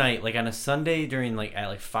overnight, like on a Sunday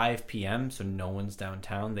at 5 p.m. So no one's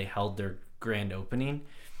downtown. They held their grand opening,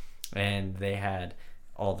 and they had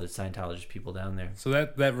all the Scientologist people down there. So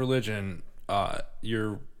that religion,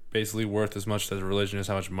 you're basically worth as much as a religion as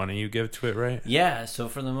how much money you give to it, right? Yeah, so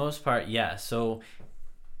for the most part, yeah. So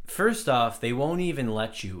first off, they won't even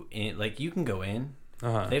let you in. Like, you can go in.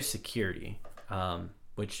 Uh-huh. They have security,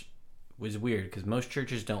 which was weird because most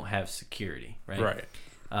churches don't have security, right?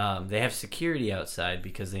 Right. They have security outside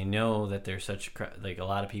because they know that there's a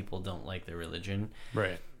lot of people don't like their religion.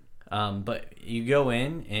 Right. But you go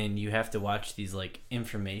in and you have to watch these like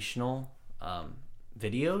informational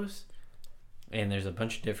videos. And there's a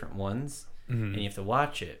bunch of different ones, and you have to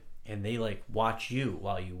watch it, and they like watch you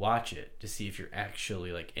while you watch it to see if you're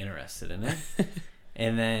actually like interested in it.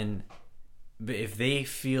 And then, but if they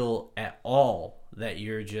feel at all that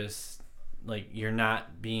you're just like you're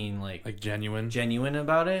not being like genuine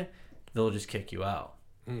about it, they'll just kick you out.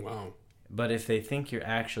 Wow. But if they think you're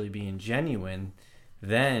actually being genuine,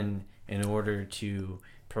 then in order to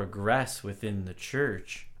progress within the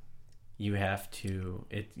church, you have to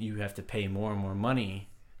pay more and more money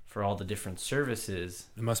for all the different services.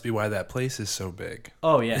 It must be why that place is so big.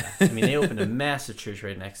 Oh yeah, I mean they opened a massive church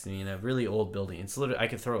right next to me in a really old building. It's literally I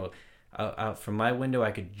could throw out from my window.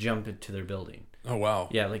 I could jump into their building. Oh wow.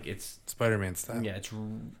 Yeah, like it's Spider-Man style. Yeah, it's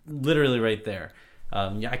literally right there.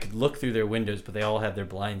 Yeah, I could look through their windows, but they all have their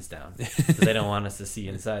blinds down because they don't want us to see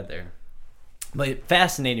inside there. But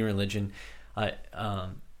fascinating religion.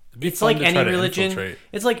 It'd be It's fun like to any try to religion. infiltrate.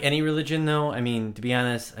 It's like any religion, though. I mean, to be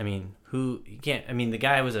honest, I mean, who you can't. I mean, the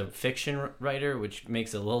guy was a fiction writer, which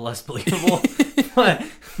makes it a little less believable. but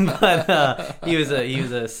he was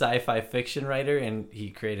a sci-fi fiction writer, and he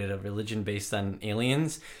created a religion based on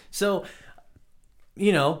aliens. So,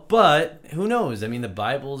 but who knows? I mean, the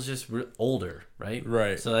Bible's just older, right?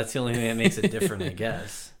 Right. So that's the only thing that makes it different, I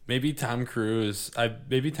guess. Maybe Tom Cruise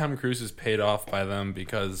is paid off by them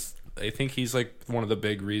because I think he's like one of the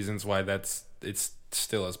big reasons why it's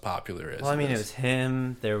still as popular as. Well, I mean, it it was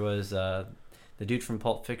him. There was the dude from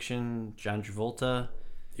Pulp Fiction, John Travolta.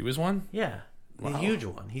 He was one? Yeah, Wow. a huge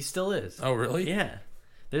one. He still is. Oh, really? Yeah,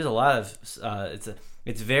 there's a lot of.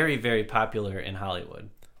 It's very, very popular in Hollywood.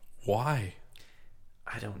 Why?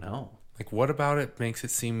 I don't know. Like, what about it makes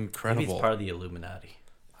it seem credible? Maybe it's part of the Illuminati.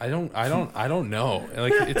 I don't know.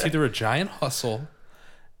 Like, it's either a giant hustle,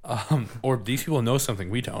 or these people know something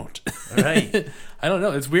we don't. Right. I don't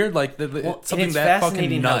know. It's weird. Like, something it's that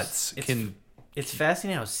fascinating fucking how nuts can. It's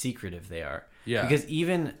fascinating how secretive they are. Yeah. Because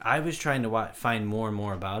even I was trying to find more and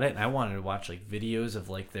more about it, and I wanted to watch like videos of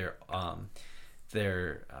like their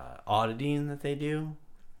auditing that they do.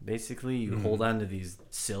 Basically, you hold on to these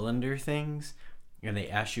cylinder things, and they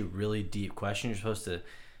ask you really deep questions.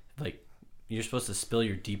 You're supposed to spill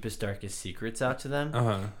your deepest, darkest secrets out to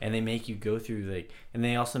them, and they make you go through and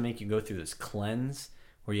they also make you go through this cleanse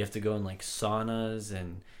where you have to go in like saunas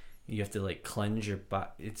and you have to like cleanse your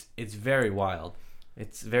body. It's very wild.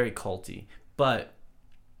 It's very culty. But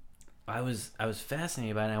I was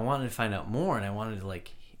fascinated by it, and I wanted to find out more, and I wanted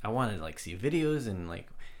to see videos and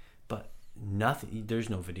but nothing. There's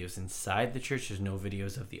no videos inside the church. There's no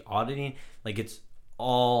videos of the auditing. Like, it's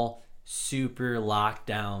all super locked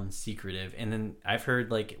down, secretive. And then I've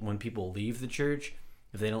heard like when people leave the church,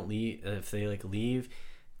 if they leave,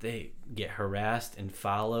 they get harassed and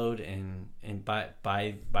followed and by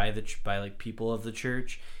like people of the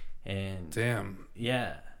church. And Damn.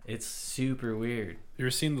 yeah, it's super weird. You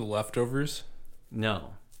ever seen The Leftovers?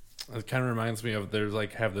 No. It kind of reminds me of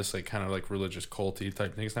have this like kind of like religious culty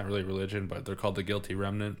type thing. It's not really religion, but they're called the Guilty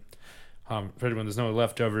Remnant. For anyone, there's no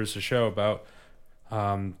Leftovers, a show about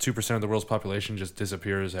 2% of the world's population just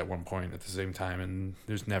disappears at one point at the same time, and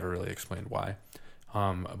there's never really explained why.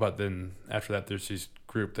 But then after that, there's this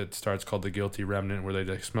group that starts called the Guilty Remnant, where they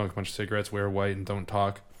like smoke a bunch of cigarettes, wear white, and don't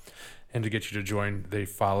talk. And to get you to join, they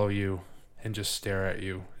follow you and just stare at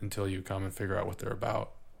you until you come and figure out what they're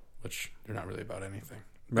about, which they're not really about anything.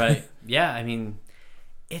 Right. Yeah, I mean,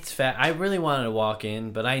 it's fat. I really wanted to walk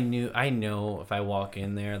in, but I know if I walk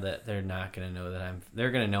in there that they're not going to know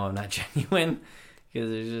they're going to know I'm not genuine, because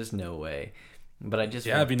there's just no way. But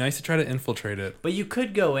it'd be nice to try to infiltrate it. But you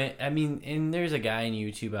could go in. I mean, and there's a guy on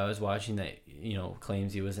YouTube I was watching that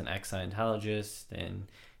claims he was an ex-Scientologist, and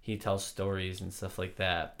he tells stories and stuff like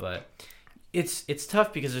that. But it's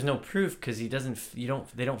tough because there's no proof, because they don't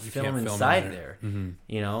film inside there.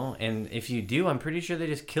 Mm-hmm. And if you do, I'm pretty sure they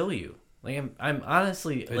just kill you. Like I'm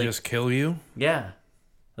honestly they just kill you. Yeah.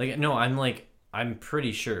 Like no, I'm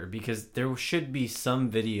pretty sure, because there should be some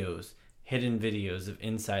hidden videos of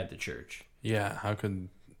inside the church. Yeah, how could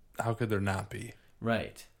there not be?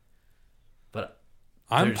 Right. But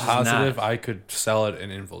I'm positive I could sell it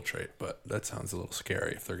and infiltrate, but that sounds a little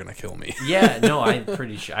scary if they're gonna kill me. Yeah, no, I'm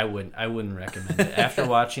pretty sure I wouldn't recommend it. After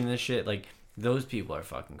watching this shit, like, those people are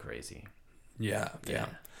fucking crazy. Yeah.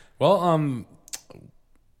 Well,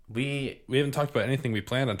 we haven't talked about anything we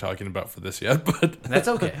planned on talking about for this yet, but that's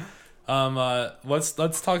okay.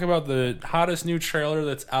 Let's talk about the hottest new trailer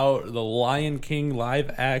that's out. The Lion King live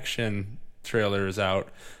action trailer is out.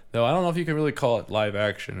 Though I don't know if you can really call it live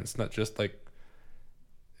action. It's not just like,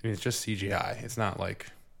 it's just CGI. It's not like,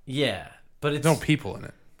 yeah, but it's no people in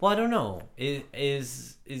it. Well, I don't know.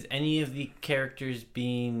 Is any of the characters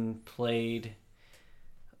being played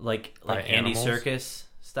like Andy Serkis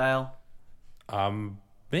style?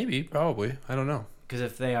 Maybe, probably. I don't know. Because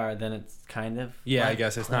if they are, then it's kind of I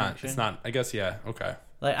guess it's not. Action. It's not. I guess okay.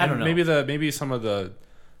 Like, I don't know. Maybe some of the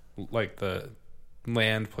the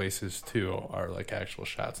land places too are like actual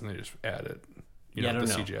shots, and they just added the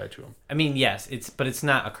CGI to them. I mean, yes, but it's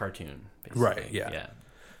not a cartoon, basically. Right? Yeah.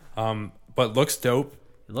 But looks dope.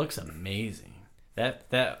 It looks amazing.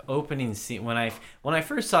 That opening scene, when I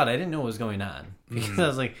first saw it, I didn't know what was going on, because I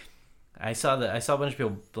was like, I saw a bunch of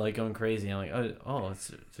people like going crazy. I'm like, oh,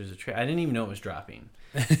 there's a trailer. I didn't even know it was dropping,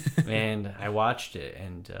 and I watched it,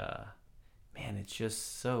 and man, it's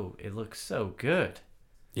just it looks so good.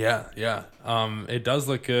 Yeah. It does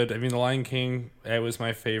look good. I mean, The Lion King, it was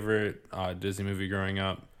my favorite Disney movie growing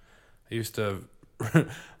up. I used to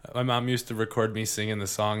my mom used to record me singing the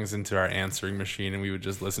songs into our answering machine, and we would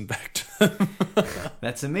just listen back to them.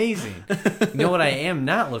 That's amazing. You know what I am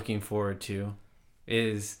not looking forward to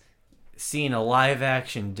is seeing a live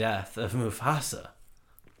action death of Mufasa.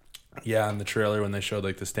 Yeah, in the trailer when they showed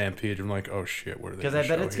like the stampede, I'm like, oh shit, what are they? Because I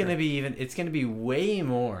bet it's gonna be way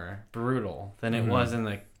more brutal than it was in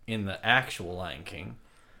the actual Lion King.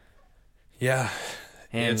 Yeah.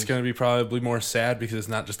 And it's going to be probably more sad because it's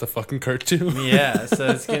not just a fucking cartoon. Yeah, so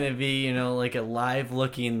it's going to be, like a live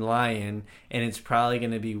looking lion, and it's probably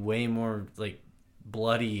going to be way more like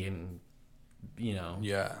bloody and,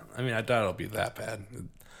 Yeah, I mean, I doubt it'll be that bad. I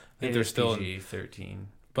think there's still PG-13.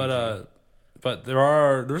 But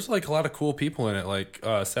there's like a lot of cool people in it. Like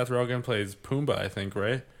Seth Rogen plays Pumbaa, I think,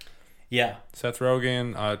 right? Yeah. Seth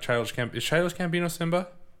Rogen, is Childish Gambino Simba?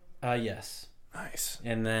 Yes. Nice.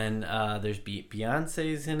 And then there's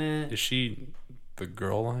Beyonce's in it. Is she the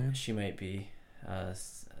girl lion? She might be.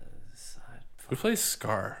 Who plays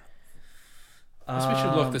Scar? I guess we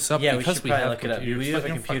should look this up. Yeah, because we should probably look it up. We have a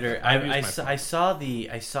Fucking computer. I saw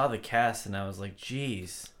the cast and I was like,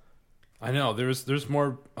 geez. I know there's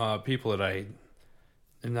more people that I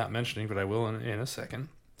am not mentioning, but I will in a second.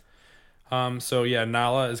 So yeah,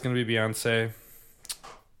 Nala is going to be Beyonce.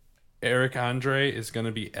 Eric Andre is going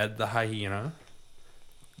to be Ed the Hyena.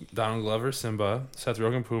 Donald Glover, Simba. Seth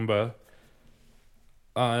Rogen, Pumbaa.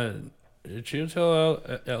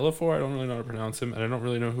 Chiwetel Ejiofor, I don't really know how to pronounce him, and I don't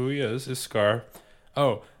really know who he is Scar.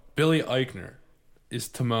 Oh, Billy Eichner is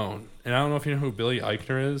Timon. And I don't know if you know who Billy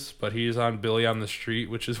Eichner is, but he's on Billy on the Street,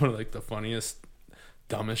 which is one of like the funniest,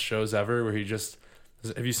 dumbest shows ever, where he just...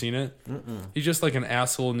 Have you seen it? Mm-mm. He's just like an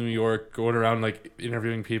asshole in New York, going around like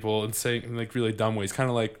interviewing people and saying in like really dumb ways, kind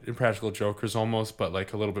of like Impractical Jokers almost, but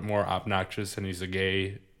like a little bit more obnoxious. And he's a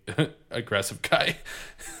gay, aggressive guy.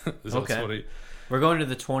 Okay. We're going to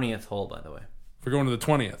the 20th hole, by the way. We're going to the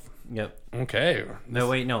 20th. Yep. Okay. No,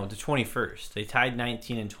 wait, no, the 21st. They tied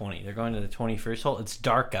 19 and 20. They're going to the 21st hole. It's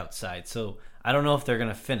dark outside, so I don't know if they're going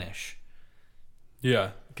to finish. Yeah.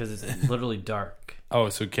 Because it's literally dark. Oh,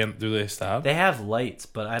 so do they stop? They have lights,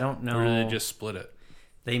 but I don't know. Or do they just split it?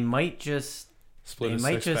 They might just... Split a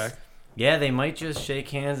six-pack? Yeah, they might just shake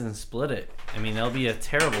hands and split it. I mean, that'll be a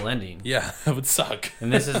terrible ending. Yeah, that would suck.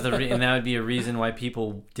 And this is and that would be a reason why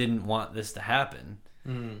people didn't want this to happen.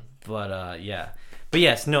 Mm. But yeah. But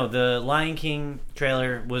yes, no, the Lion King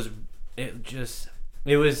trailer It's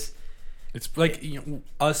like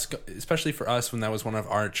us, especially for us, when that was one of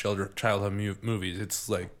our childhood movies. It's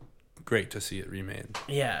like great to see it remade.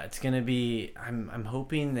 Yeah, it's gonna be. I'm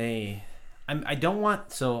hoping they. I don't want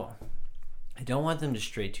them to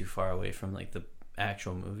stray too far away from like the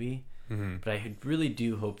actual movie, but I really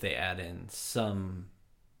do hope they add in some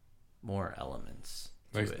more elements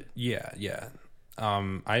to it. Yeah.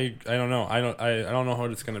 I don't know. I don't know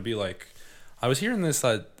what it's gonna be like. I was hearing this.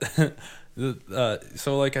 So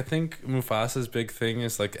like I think Mufasa's big thing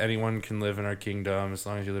is like anyone can live in our kingdom as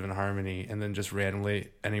long as you live in harmony, and then just randomly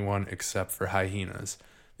anyone except for hyenas.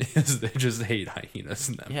 Because they just hate hyenas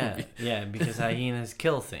in that movie. Yeah, because hyenas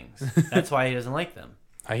kill things. That's why he doesn't like them.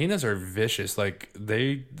 Hyenas are vicious. Like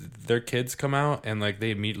their kids come out and like they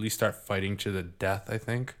immediately start fighting to the death, I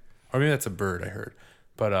think. Or maybe that's a bird I heard.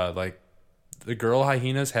 But like the girl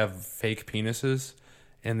hyenas have fake penises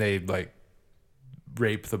and they like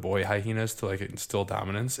rape the boy hyenas to like instill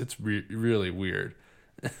dominance. It's really weird.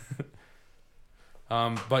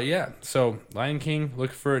 But yeah, so Lion King,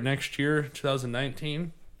 look for it next year,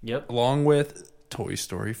 2019. Yep. Along with Toy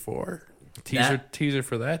Story 4. Teaser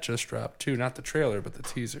for that just dropped too. Not the trailer, but the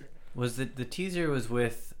teaser. Was the teaser was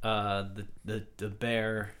with the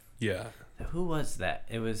bear? Yeah. Who was that?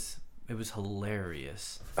 It was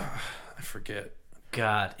hilarious. I forget.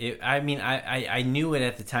 God, I knew it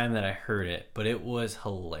at the time that I heard it, but it was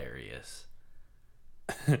hilarious.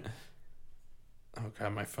 Oh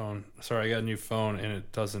God, my phone. Sorry, I got a new phone and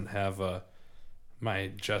it doesn't have my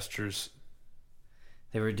gestures.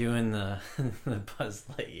 They were doing the Buzz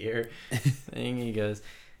Lightyear thing. He goes,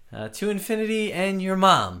 to infinity and your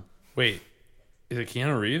mom. Wait, is it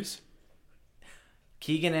Keanu Reeves?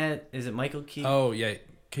 Is it Michael Keegan? Oh yeah,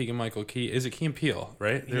 Keegan-Michael Key. Is it Key and Peele,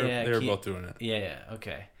 right? They were both doing it. Yeah,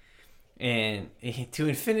 okay. And to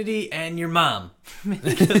infinity and your mom.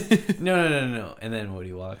 No. And then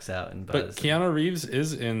Woody walks out and Buzz. But Keanu Reeves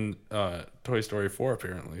is in Toy Story 4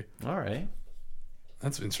 apparently. All right.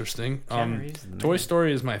 That's interesting. Toy Toy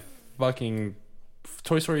Story is my fucking...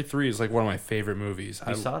 Toy Story 3 is like one of my favorite movies.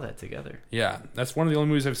 We saw that together. Yeah. That's one of the only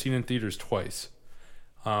movies I've seen in theaters twice.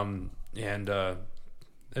 And it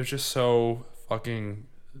was just so fucking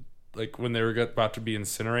like when they were about to be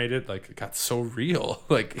incinerated, like it got so real.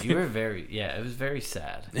 Like You were it was very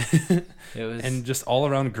sad. It was, and just all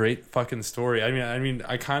around great fucking story. I mean,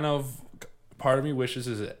 I kind of, part of me wishes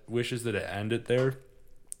that it ended there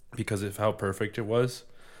because of how perfect it was,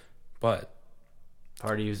 but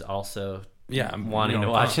part of you's also I'm wanting to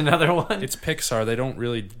watch another one. It's Pixar. They don't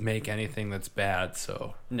really make anything that's bad,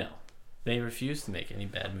 so No, they refuse to make any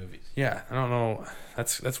bad movies. yeah, I don't know.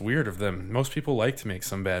 That's weird of them. Most people like to make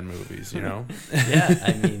some bad movies, you know. Yeah,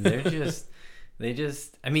 I mean,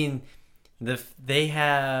 I mean, they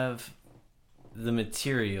have the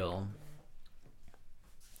material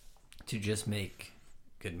to just make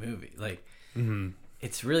good movie. Like,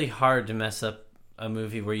 it's really hard to mess up a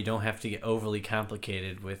movie where you don't have to get overly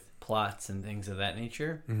complicated with plots and things of that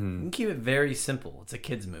nature. You can keep it very simple. It's a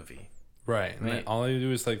kids movie. Right. And all they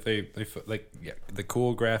do is like they like the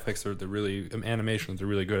cool graphics or the really animations they're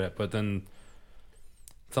really good at, but then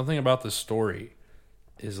something about the story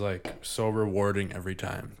is like so rewarding every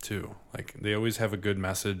time too. Like they always have a good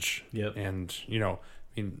message. Yep. And I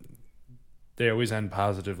mean, they always end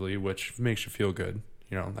positively, which makes you feel good.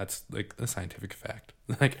 That's like a scientific fact.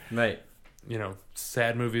 Like Right.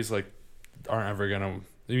 Sad movies like aren't ever gonna.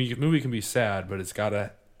 I mean, a movie can be sad, but it's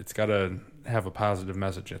gotta have a positive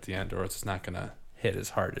message at the end, or it's not gonna hit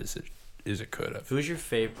as hard as it could have. Who's your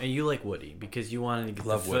favorite? You like Woody because you wanted to get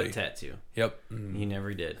Love the foot Woody. tattoo. Yep. You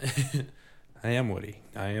never did. I am Woody.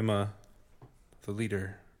 I am the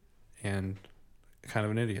leader and kind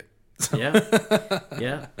of an idiot. Yeah.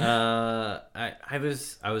 I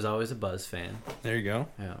was always a Buzz fan. There you go.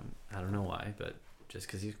 I don't know why, but just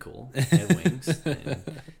because he's cool, he had wings,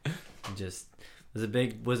 and just was a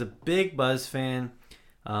big Buzz fan.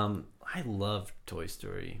 I love Toy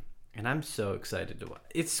Story, and I'm so excited to watch.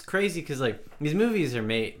 It's crazy because like these movies are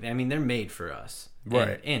made. I mean, they're made for us,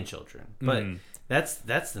 Right. and children. But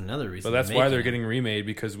that's another reason. But that's why they're them. getting remade,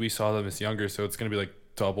 because we saw them as younger, so it's gonna be like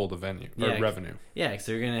double the revenue. Yeah, because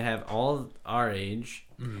they're gonna have all our age,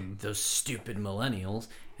 those stupid millennials,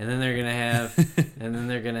 and then they're gonna have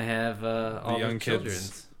all the young children's.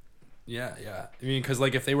 kids. Yeah. I mean, because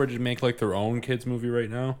like if they were to make like their own kids movie right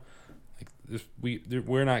now, like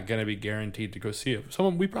we're not gonna be guaranteed to go see it.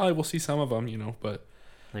 We probably will see some of them, but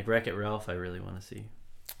Like Wreck-It Ralph, I really want to see.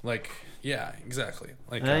 like yeah, exactly.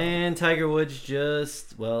 Like And Tiger Woods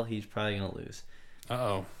he's probably gonna lose.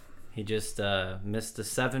 He just missed a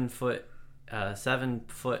 7 foot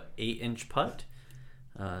 8-inch putt.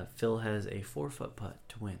 Phil has a 4-foot putt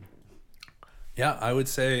to win. Yeah, I would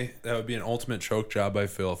say that would be an ultimate choke job by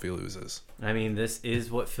Phil if he loses. I mean, this is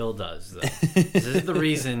what Phil does, though. This is the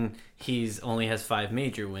reason he's only has 5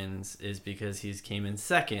 major wins, is because he's came in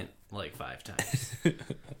second like 5 times.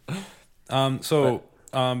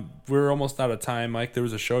 We're almost out of time, Mike. There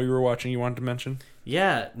was a show you were watching you wanted to mention?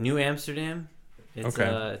 Yeah, New Amsterdam. It's Okay.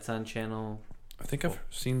 It's on channel. I think I've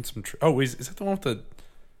seen some. Is that the one with the?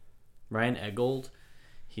 Ryan Eggold.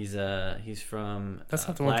 He's from. That's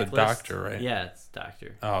not the one with the Blacklist. doctor, right? Yeah, it's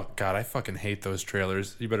Doctor. Oh God, I fucking hate those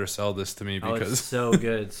trailers. You better sell this to me because it's so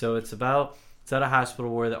good. So it's at a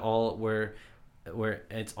hospital where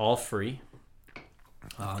it's all free.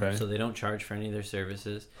 Okay. So they don't charge for any of their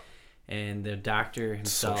services, and the doctor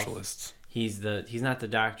himself. Socialists. He's not the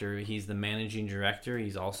doctor. He's the managing director.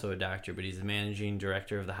 He's also a doctor, but he's the managing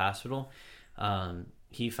director of the hospital.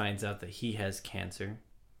 He finds out that he has cancer.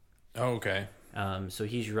 Oh, okay. So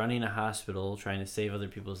he's running a hospital trying to save other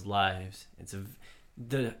people's lives. It's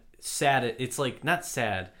not sad. It is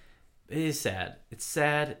sad. It's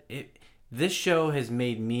sad. This show has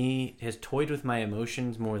toyed with my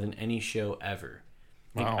emotions more than any show ever.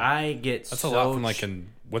 Like, Wow. I get That's so a lot from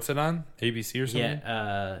what's it on? ABC or something?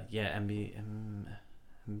 Yeah, NBC.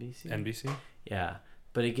 NBC? Yeah,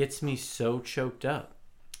 but it gets me so choked up.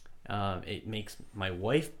 It makes my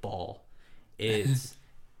wife bawl. It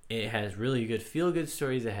has really good feel-good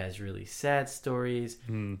stories. It has really sad stories.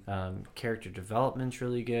 Character development's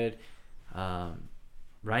really good. Ryan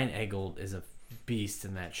Eggold is a beast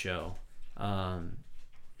in that show. I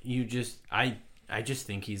just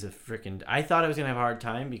think he's a freaking. I thought I was gonna have a hard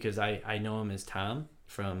time because I know him as Tom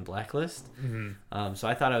from Blacklist. So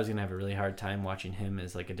I thought I was gonna have a really hard time watching him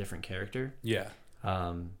as like a different character. Yeah.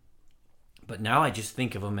 But now I just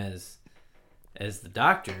think of him as the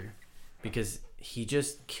doctor because he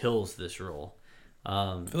just kills this role.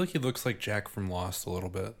 I feel like he looks like Jack from Lost a little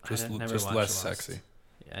bit. Just less Lost. sexy.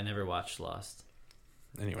 Yeah, I never watched Lost.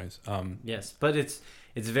 Anyways, yes, but it's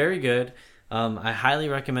very good. I highly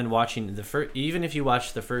recommend watching even if you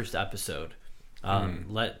watch the first episode.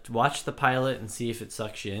 Watch the pilot and see if it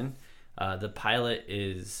sucks you in. The pilot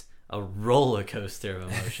is a roller coaster of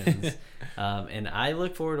emotions. And I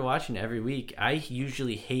look forward to watching it every week. I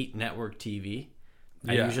usually hate network TV.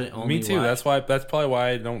 I usually only me too. watch... That's probably why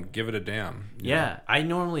I don't give it a damn. Yeah, I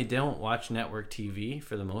normally don't watch network TV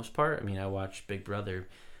for the most part. I mean, I watch Big Brother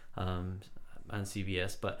on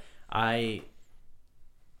CBS, but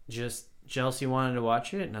Chelsea wanted to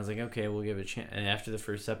watch it, and I was like, okay, we'll give it a chance. And after the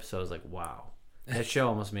first episode, I was like, wow, that show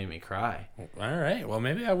almost made me cry. All right. Well,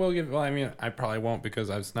 maybe I will give. Well, I mean, I probably won't because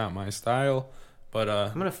it's not my style. But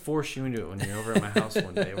I'm gonna force you into it when you're over at my house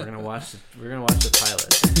one day. We're gonna watch the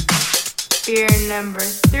pilot. Beer number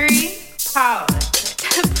 3, politics.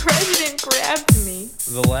 The president grabbed me.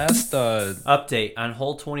 The last update on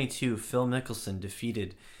hole 22, Phil Mickelson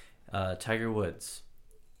defeated Tiger Woods.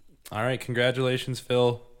 All right, congratulations,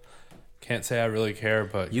 Phil. Can't say I really care,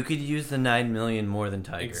 but you could use the $9 million more than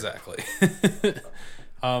Tiger. Exactly.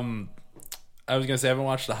 I was gonna say I haven't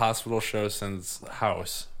watched the hospital show since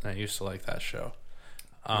House. I used to like that show.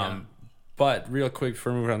 But real quick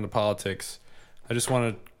before moving on to politics, I just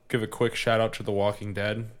want to give a quick shout out to The Walking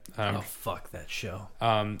Dead. Fuck that show.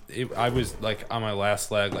 I was like on my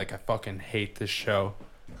last leg, like I fucking hate this show,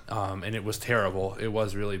 and it was terrible. It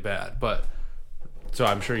was really bad, but so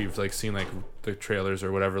I'm sure you've like seen like the trailers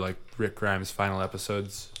or whatever, like Rick Grimes' final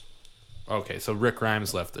episodes. Okay, so Rick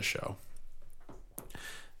Grimes left the show.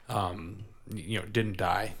 Didn't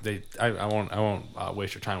die. I won't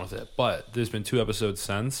waste your time with it. But there's been 2 episodes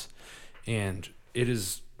since, and it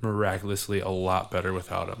is miraculously a lot better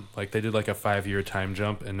without him. Like they did like a 5-year time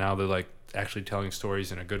jump, and now they're like actually telling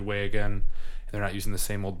stories in a good way again. And they're not using the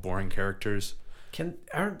same old boring characters.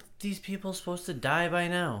 Aren't these people supposed to die by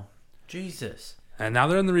now? Jesus. And now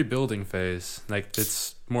they're in the rebuilding phase. Like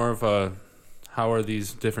it's more of a how are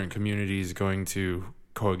these different communities going to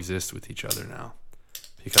coexist with each other now?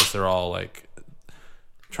 Because they're all like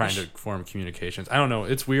trying to form communications. I don't know.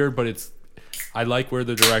 It's weird, but I like where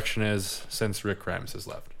the direction is since Rick Grimes has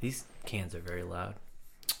left. These cans are very loud.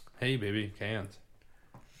 Hey, baby, cans.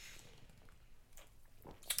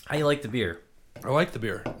 How you like the beer? I like the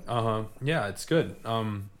beer. Yeah, it's good.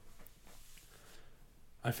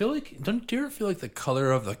 I feel like do you ever feel like the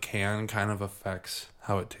color of the can kind of affects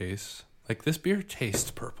how it tastes? Like this beer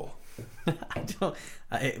tastes purple.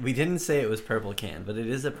 We didn't say it was purple can, but it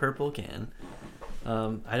is a purple can.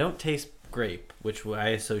 I don't taste grape, which I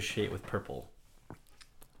associate with purple.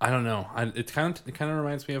 I don't know. It kind of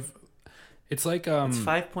reminds me of. It's like It's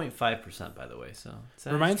 5.5%, by the way. So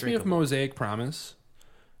it reminds me of Mosaic Promise.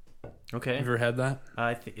 Okay. Have you ever had that?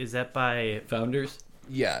 Is that by Founders?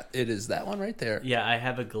 Yeah, it is that one right there. Yeah, I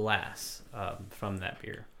have a glass from that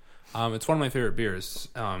beer. It's one of my favorite beers.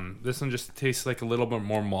 This one just tastes like a little bit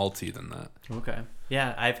more malty than that. Okay.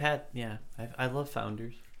 Yeah, I love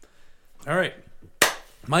Founders. All right.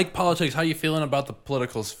 Mike, politics, how you feeling about the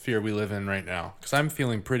political sphere we live in right now? Because I'm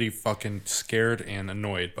feeling pretty fucking scared and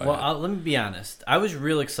annoyed by it. Well, let me be honest. I was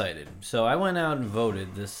real excited. So I went out and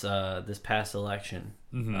voted this past election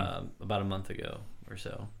about a month ago or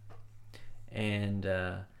so. And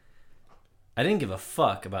I didn't give a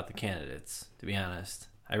fuck about the candidates, to be honest.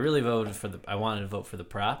 I really I wanted to vote for the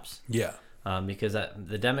props. Yeah. Because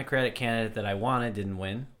the Democratic candidate that I wanted didn't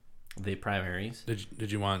win the primaries.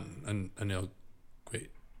 Did you want Anil? Wait,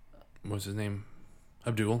 what was his name?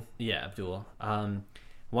 Abdul? Yeah, Abdul.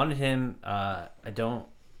 Wanted him. I don't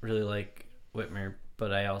really like Whitmer,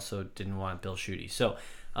 but I also didn't want Bill Schuette. So,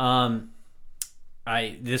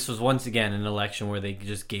 this was once again an election where they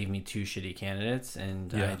just gave me 2 shitty candidates,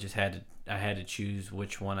 and I just had to choose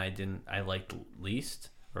which one I liked least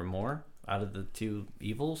or more out of the 2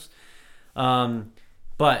 evils.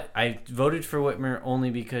 But I voted for Whitmer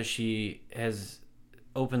only because she has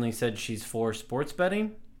openly said she's for sports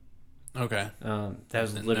betting. Okay. That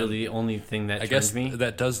was literally the only thing that turned me.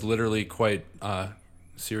 That does literally quite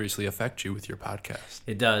seriously affect you with your podcast.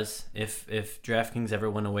 It does. If DraftKings ever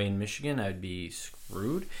went away in Michigan, I'd be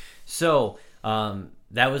screwed. So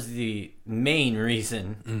that was the main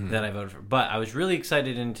reason that I voted for. But I was really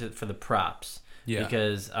excited for the props. Yeah.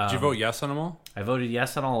 Because did you vote yes on them all? I voted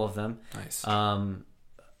yes on all of them. Nice.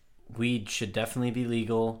 Weed should definitely be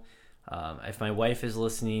legal. If my wife is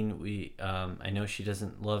listening, I know she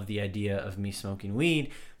doesn't love the idea of me smoking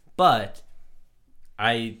weed, but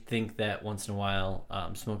I think that once in a while,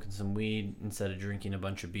 smoking some weed instead of drinking a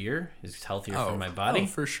bunch of beer is healthier for my body. Oh,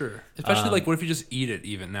 for sure. Especially like, what if you just eat it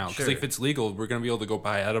even now? Because Sure. if it's legal, we're gonna be able to go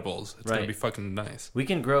buy edibles. It's gonna Right. be fucking nice. We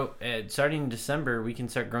can grow, starting in December, we can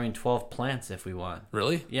start growing 12 plants if we want.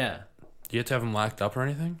 Really? Yeah. Do you have to have them locked up or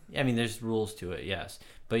anything? I mean, there's rules to it, yes.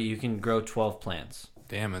 But you can grow 12 plants.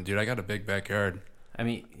 Damn it, dude! I got a big backyard. I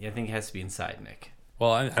mean, I think it has to be inside, Nick.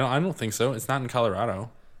 Well, I don't think so. It's not in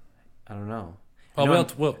Colorado. I don't know. Well, No,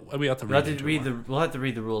 we have to We'll read have to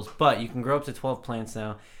read the rules, but you can grow up to 12 plants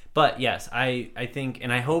now. But yes, I think,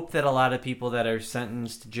 and I hope that a lot of people that are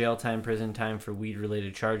sentenced to jail time, prison time for weed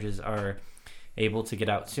related charges are able to get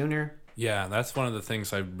out sooner. Yeah, that's one of the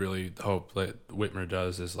things I really hope that Whitmer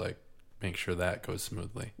does is like make sure that goes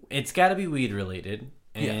smoothly. It's got to be weed related,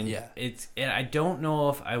 and Yeah. And I don't know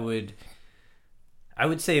if I would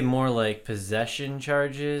say more like possession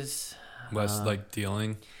charges. Less like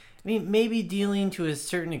dealing. I mean, maybe dealing to a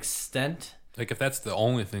certain extent. Like if that's the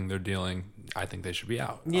only thing they're dealing, I think they should be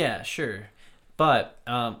out. Yeah, sure. But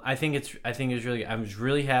I think it was really. I was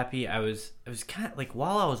really happy. I was kind of like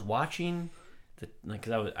while I was watching,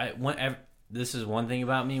 because this is one thing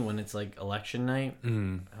about me when it's like election night.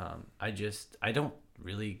 I don't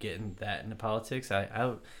really get into politics. I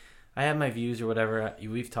have my views or whatever.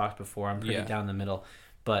 We've talked before. I'm pretty down the middle.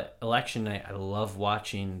 But election night, I love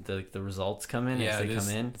watching the results come in as they come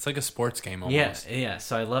in. It's like a sports game almost. Yeah.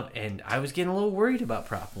 So I love, and I was getting a little worried about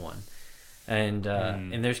Prop 1. And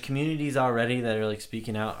there's communities already that are like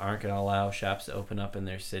speaking out, aren't going to allow shops to open up in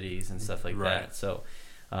their cities and stuff like that. So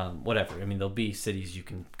whatever. I mean, there'll be cities you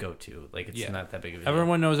can go to. Like it's not that big of a deal.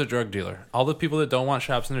 Everyone knows a drug dealer. All the people that don't want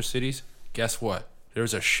shops in their cities, guess what?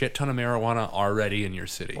 There's a shit ton of marijuana already in your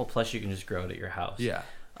city. Well, plus you can just grow it at your house. Yeah.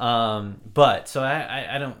 But so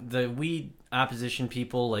I don't, the weed opposition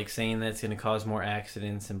people like saying that it's going to cause more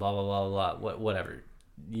accidents and blah, blah, blah, blah, whatever.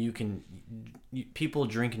 People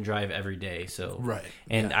drink and drive every day. So, right.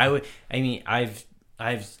 And I've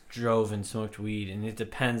drove and smoked weed, and it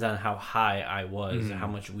depends on how high I was, how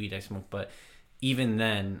much weed I smoked. But even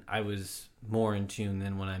then I was more in tune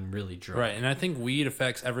than when I'm really drunk. Right. And I think weed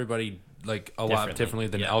affects everybody like a lot differently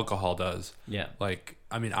than alcohol does. Yeah. Like,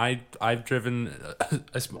 I mean, I've driven, I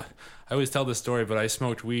always tell this story, but I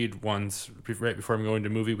smoked weed once right before I'm going to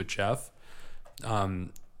a movie with Jeff.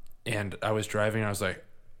 And I was driving and I was like,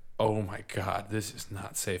 oh my God, this is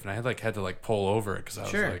not safe. And I had to pull over it because I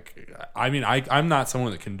was like, I mean, I'm not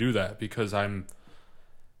someone that can do that because I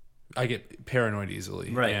get paranoid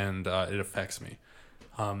easily, right. And it affects me.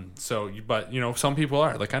 But some people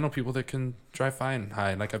are like, I know people that can drive fine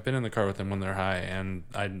high. Like I've been in the car with them when they're high, and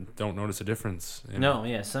I don't notice a difference. No,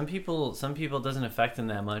 yeah, some people it doesn't affect them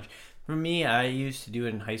that much. For me, I used to do it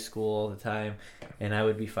in high school all the time, and I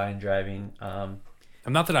would be fine driving.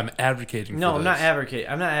 I'm not that I'm advocating. No, for I'm this.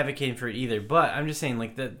 I'm not advocating for it either. But I'm just saying,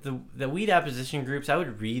 like the weed opposition groups, I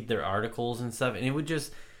would read their articles and stuff, and it would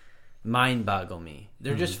just mind boggle me.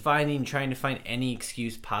 They're just trying to find any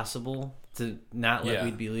excuse possible to not let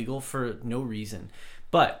weed be legal for no reason.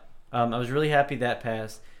 But I was really happy that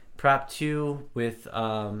passed. Prop 2 with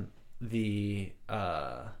the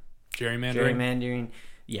gerrymandering.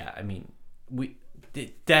 Yeah, I mean,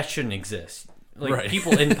 that shouldn't exist. Like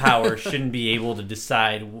people in power shouldn't be able to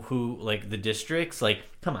decide who, like the districts. Like,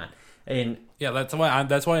 come on. And yeah, that's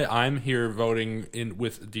why I'm here voting in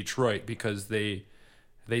with Detroit, because they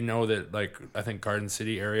know that, like, I think Garden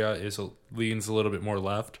City area leans a little bit more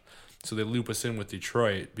left. So they loop us in with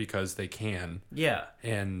Detroit because they can. Yeah.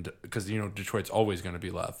 And because, Detroit's always going to be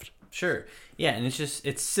left. Sure. Yeah, and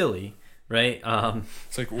it's silly, right?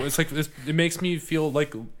 It makes me feel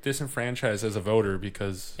like disenfranchised as a voter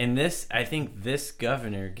because. And I think this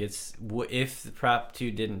governor gets, if the Prop 2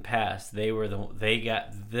 didn't pass,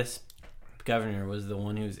 this governor was the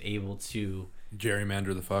one who was able to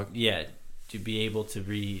gerrymander the fuck. Yeah, to be able to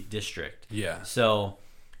redistrict. Yeah. So,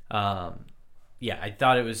 yeah, I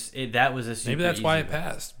thought that was a super maybe that's easy why it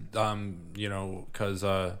passed. Because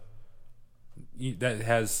that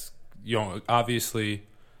has, obviously,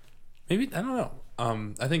 maybe, I don't know.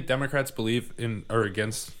 I think Democrats believe in or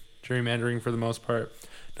against gerrymandering for the most part.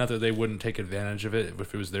 Not that they wouldn't take advantage of it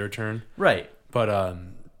if it was their turn. Right. But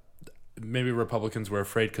maybe Republicans were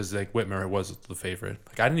afraid because like Whitmer was the favorite.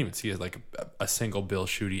 Like I didn't even see a single Bill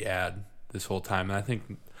Schuette ad this whole time. And I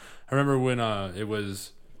remember when it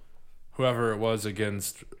was whoever it was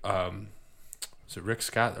against, is it Rick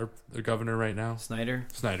Scott, or the governor right now?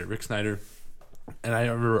 Rick Snyder. And I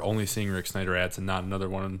remember only seeing Rick Snyder ads and not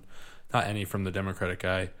any from the Democratic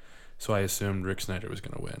guy. So I assumed Rick Snyder was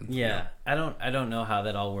going to win. Yeah. I don't know how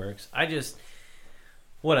that all works.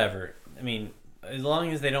 Whatever. I mean, as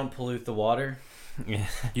long as they don't pollute the water.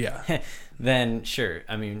 Yeah. Then sure.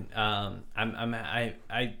 I mean, I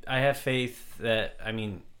have faith that, I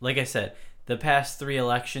mean, like I said, the past 3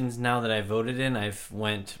 elections now that I voted in, I've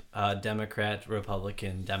went Democrat,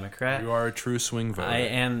 Republican, Democrat. You are a true swing voter. I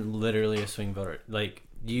am literally a swing voter. Like,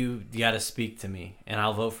 you got to speak to me, and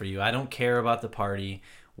I'll vote for you. I don't care about the party,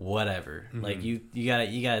 whatever. Mm-hmm. Like, you got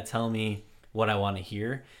to tell me what I want to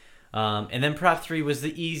hear. And then Prop 3 was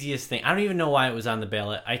the easiest thing. I don't even know why it was on the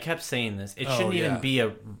ballot. I kept saying this. It shouldn't even be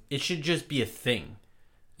it should just be a thing.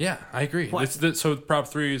 Yeah, I agree. So Prop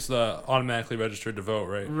 3 is the automatically registered to vote,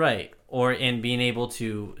 right? Right. And being able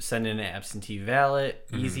to send in an absentee ballot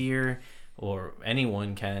easier, or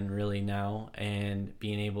anyone can really now, and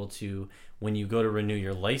being able to, when you go to renew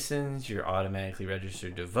your license, you're automatically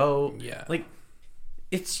registered to vote. Yeah. Like,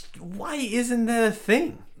 why isn't that a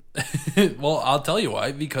thing? Well, I'll tell you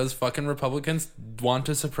why. Because fucking Republicans want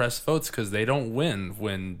to suppress votes because they don't win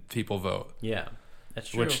when people vote. Yeah, that's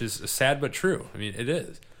true. Which is sad but true. I mean, it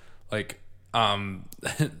is. Like,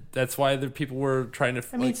 that's why the people were trying to.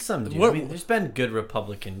 I mean, some do. I mean, there's been good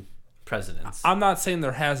Republican presidents. I'm not saying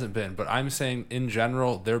there hasn't been, but I'm saying in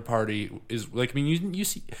general, their party is like. I mean, you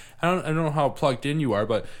see, I don't know how plugged in you are,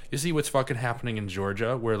 but you see what's fucking happening in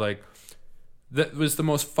Georgia, where like that was the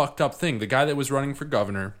most fucked up thing. The guy that was running for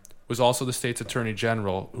governor was also the state's attorney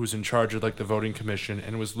general, who's in charge of like the voting commission,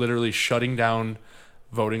 and was literally shutting down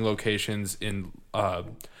voting locations in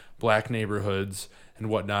black neighborhoods and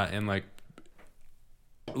whatnot, and like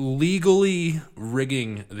legally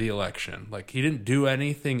rigging the election. Like, he didn't do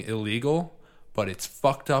anything illegal, but it's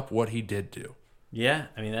fucked up what he did do. Yeah,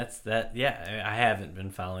 I mean that's that. Yeah, I haven't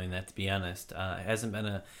been following that, to be honest. It hasn't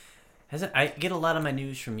been I get a lot of my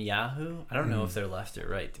news from Yahoo. I don't know if they're left or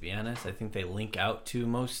right, to be honest. I think they link out to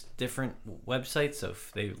most different websites, so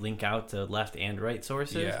if they link out to left and right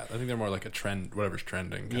sources. Yeah, I think they're more like a trend, whatever's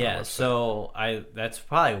trending. Yeah, so that's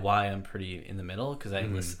probably why I'm pretty in the middle, because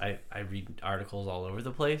I read articles all over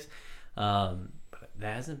the place. But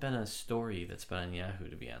there hasn't been a story that's been on Yahoo,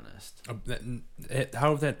 to be honest.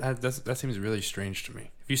 That seems really strange to me.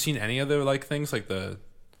 Have you seen any other like things like the?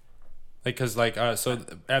 Like, cause like so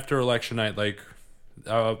after election night, like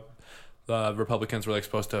the Republicans were like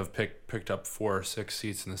supposed to have picked up 4 or 6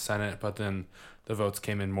 seats in the Senate, but then the votes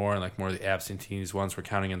came in more, and like more of the absentees ones were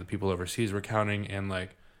counting, and the people overseas were counting, and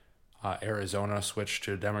like Arizona switched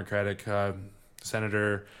to a Democratic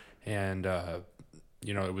senator, and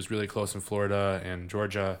it was really close in Florida and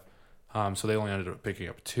Georgia, so they only ended up picking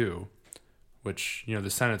up 2, which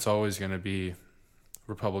the Senate's always going to be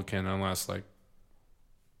Republican unless like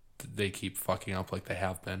they keep fucking up like they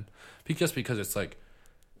have been, because it's like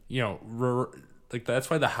like that's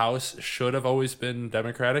why the House should have always been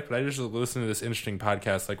Democratic. But I just listened to this interesting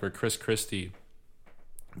podcast like where Chris Christie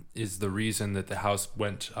is the reason that the House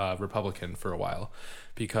went Republican for a while,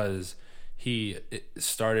 because he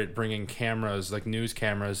started bringing cameras, like news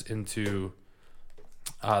cameras, into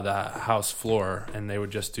the House floor, and they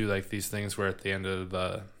would just do like these things where at the end of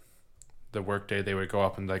the workday they would go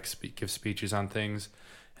up and like give speeches on things.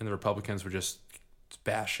 And the Republicans were just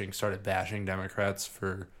started bashing Democrats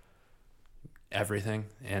for everything,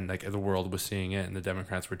 and like the world was seeing it, and the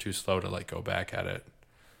Democrats were too slow to like go back at it,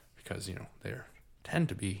 because they tend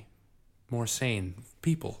to be more sane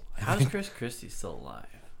people. How's Chris Christie still alive?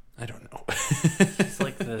 I don't know. It's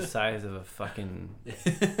like the size of a fucking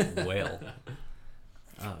whale.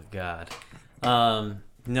 Oh God.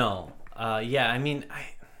 No. Yeah. I mean,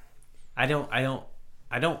 I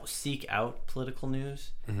don't seek out political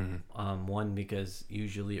news. One, because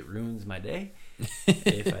usually it ruins my day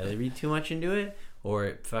if I read too much into it, or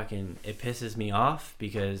it pisses me off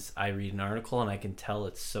because I read an article and I can tell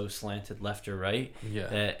it's so slanted left or right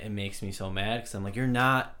that it makes me so mad, because I'm like, you're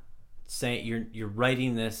not saying, you're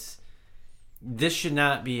writing this should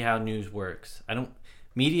not be how news works.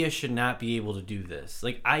 Media should not be able to do this.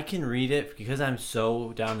 Like, I can read it because I'm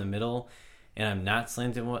so down the middle and I'm not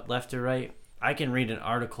slanted left or right. I can read an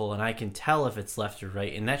article and I can tell if it's left or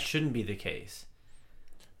right, and that shouldn't be the case.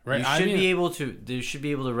 Right? You should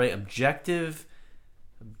be able to write objective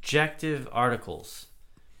articles,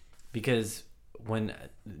 because when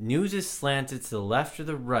news is slanted to the left or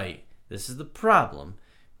the right, this is the problem,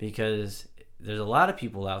 because there's a lot of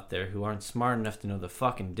people out there who aren't smart enough to know the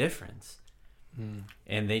fucking difference,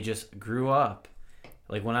 and they just grew up.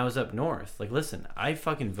 Like when I was up north, like listen, I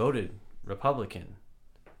fucking voted Republican.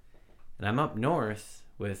 And I'm up north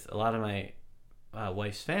with a lot of my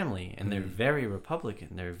wife's family, and they're very Republican.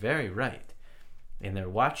 They're very right. And they're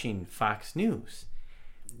watching Fox News.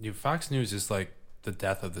 Fox News is like the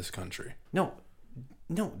death of this country. No.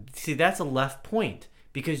 See, that's a left point,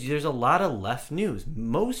 because there's a lot of left news.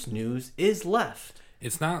 Most news is left.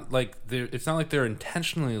 It's not like they're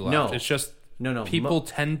intentionally left. No. It's just people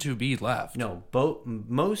tend to be left. No,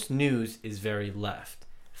 most news is very left.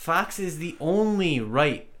 Fox is the only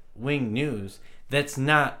right-wing news that's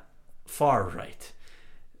not far right,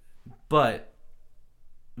 but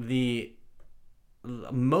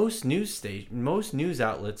most news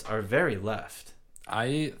outlets are very left.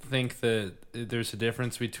 I think that there's a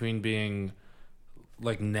difference between being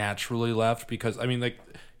like naturally left, because I mean, like,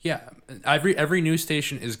 yeah, every news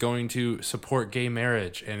station is going to support gay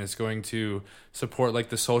marriage and it's going to support like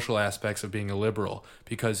the social aspects of being a liberal,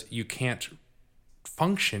 because you can't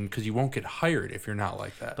function because you won't get hired if you're not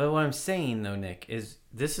like that. But what I'm saying though, Nick, is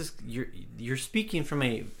you're speaking from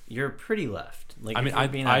you're pretty left. Like, I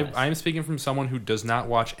mean, I'm speaking from someone who does not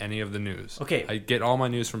watch any of the news. Okay. I get all my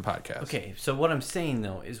news from podcasts. Okay, so what I'm saying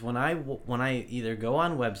though is when I either go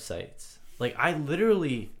on websites, like I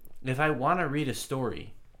literally, if I want to read a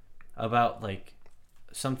story about like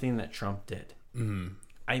something that Trump did,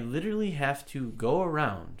 I literally have to go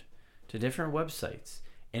around to different websites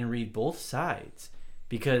and read both sides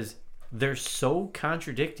because they're so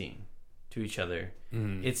contradicting to each other.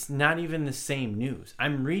 It's not even the same news.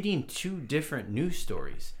 I'm reading two different news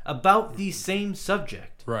stories about the same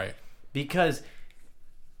subject. Right. Because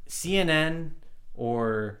CNN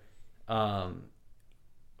or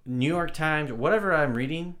New York Times or whatever I'm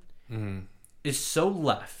reading is so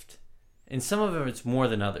left. And some of it's more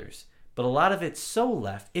than others. But a lot of it's so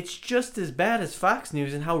left. It's just as bad as Fox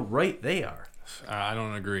News and how right they are. I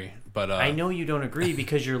don't agree. But I know you don't agree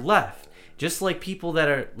because you're left. Just like people that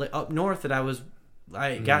are like up north that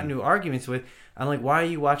I got into arguments with. I'm like, why are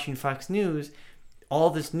you watching Fox News? All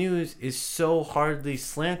this news is so hardly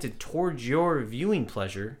slanted towards your viewing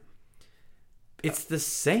pleasure. It's the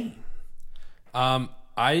same.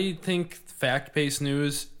 I think fact-based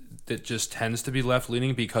news that just tends to be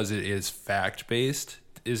left-leaning because it is fact-based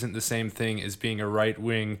isn't the same thing as being a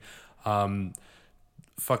right-wing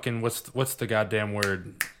fucking what's the goddamn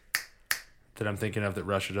word that I'm thinking of that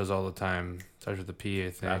Russia does all the time? Starts with the P,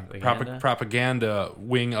 I think. Propaganda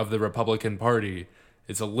wing of the Republican Party.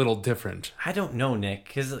 It's a little different. I don't know, Nick,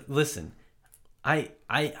 because listen, I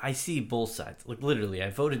see both sides. Like literally,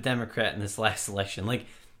 I voted Democrat in this last election. Like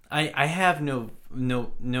I have no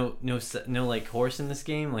like horse in this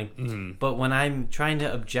game. Like, but when I'm trying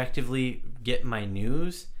to objectively get my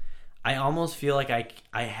news, I almost feel like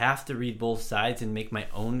I have to read both sides and make my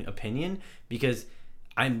own opinion because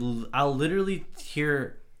I'll literally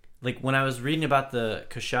hear, like when I was reading about the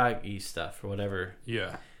Khashoggi stuff or whatever.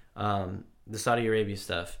 Yeah. The Saudi Arabia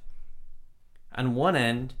stuff. On one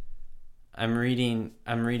end, I'm reading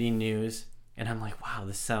news and I'm like, wow,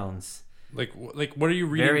 this sounds like what are you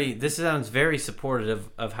reading? This sounds very supportive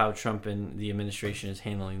of how Trump and the administration is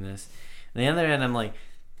handling this. On the other end, I'm like,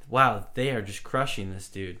 wow, they are just crushing this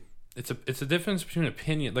dude. It's a difference between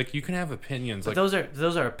opinion. Like you can have opinions. But like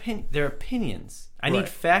they're opinions. I need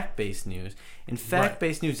fact-based news, and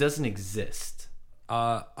fact-based news doesn't exist.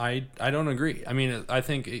 I don't agree. I mean, I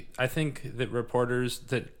think that reporters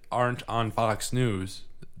that aren't on Fox News,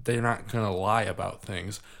 they're not going to lie about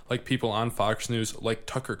things. Like people on Fox News, like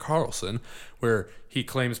Tucker Carlson, where he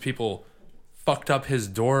claims people fucked up his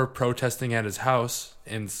door protesting at his house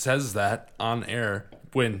and says that on air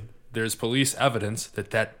when there's police evidence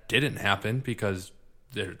that didn't happen because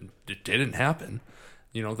it didn't happen.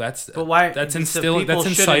 You know, that's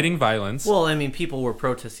inciting violence. Well, I mean, people were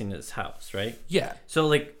protesting at his house, right? Yeah. So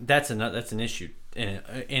like that's an issue in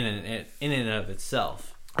and of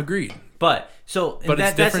itself. Agreed. But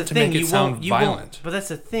it's different to make it sound violent. But that's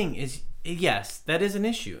the thing is, yes, that is an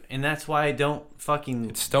issue, and that's why I don't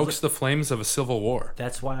fucking. It stokes the flames of a civil war.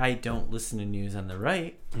 That's why I don't listen to news on the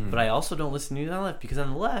right, but I also don't listen to news on the left, because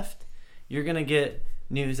on the left, you're gonna get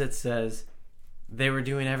news that says they were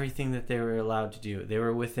doing everything that they were allowed to do. They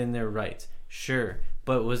were within their rights. Sure,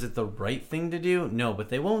 but was it the right thing to do? No, but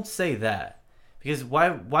they won't say that. Because why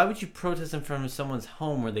would you protest in front of someone's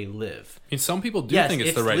home where they live? I mean, some people do think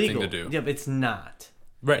it's the right legal thing to do. Yeah, but it's not.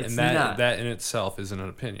 Right, and that in itself isn't an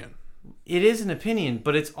opinion. It is an opinion,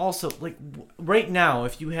 but it's also like right now,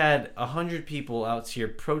 if you had 100 people out here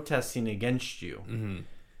protesting against you,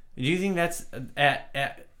 do you think that's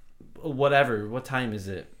at whatever? What time is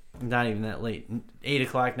it? Not even that late. 8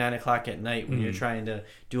 o'clock, 9 o'clock at night when you're trying to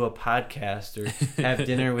do a podcast or have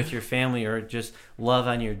dinner with your family or just love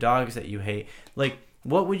on your dogs that you hate. Like,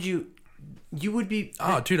 what would you would be...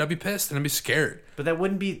 Oh, dude, I'd be pissed and I'd be scared. But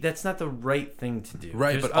that's not the right thing to do.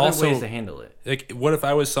 Right, There's but other also... ways to handle it. Like, what if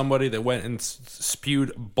I was somebody that went and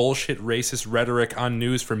spewed bullshit racist rhetoric on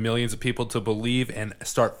news for millions of people to believe and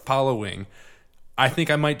start following? I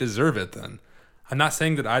think I might deserve it then. I'm not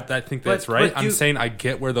saying that I think that's right. I'm saying I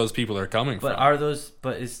get where those people are coming from.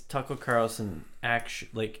 But is Tucker Carlson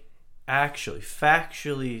actually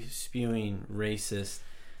factually spewing racist?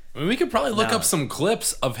 I mean, we could probably look up some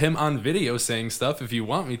clips of him on video saying stuff if you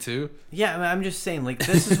want me to. Yeah, I mean, I'm just saying, like,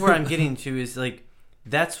 this is where I'm getting to is like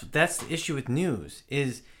that's the issue with news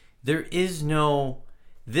is there is no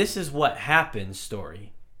this is what happened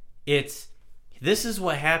story. It's this is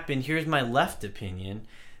what happened, here's my left opinion.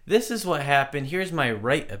 This is what happened, here's my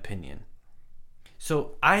right opinion.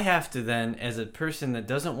 So I have to then, as a person that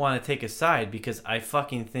doesn't want to take a side because I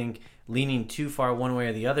fucking think leaning too far one way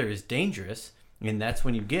or the other is dangerous, and that's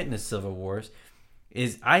when you get into civil wars,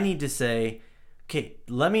 is I need to say, okay,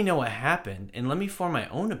 let me know what happened and let me form my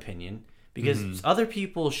own opinion, because other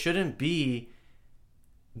people shouldn't be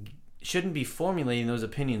formulating those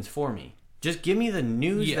opinions for me. Just give me the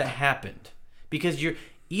news that happened, because you're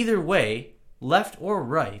either way, left or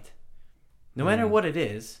right, no matter what it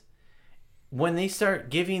is, when they start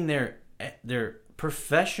giving their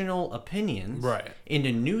professional opinions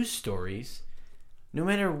into news stories, no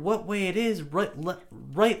matter what way it is,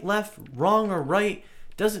 right, left, wrong, or right,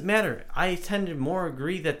 doesn't matter. I tend to more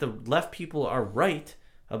agree that the left people are right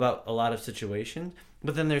about a lot of situations,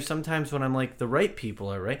 but then there's sometimes when I'm like, the right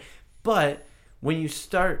people are right. But when you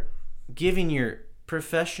start giving your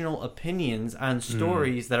professional opinions on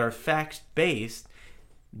stories that are fact-based,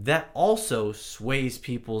 that also sways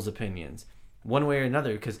people's opinions one way or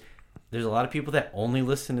another, because there's a lot of people that only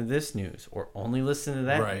listen to this news or only listen to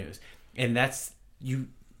that news. And that's you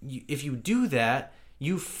if you do that,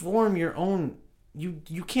 you form your own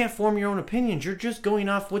you can't form your own opinions. You're just going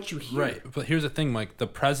off what you hear. Right. But here's the thing, Mike. The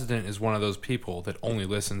president is one of those people that only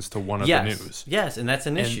listens to one of the news. Yes, and that's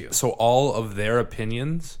an issue. So all of their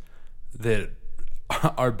opinions that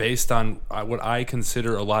are based on what I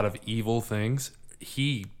consider a lot of evil things,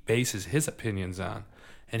 he bases his opinions on.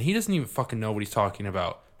 And he doesn't even fucking know what he's talking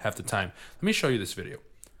about half the time. Let me show you this video.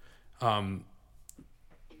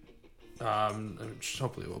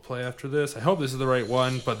 Hopefully we'll play after this. I hope this is the right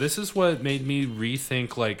one, but this is what made me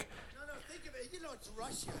rethink, like... No, think of it. You know, it's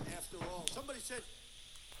Russia, after all. Somebody said,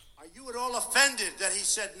 are you at all offended that he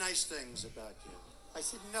said nice things about you? I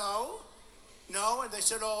said, no. No, and they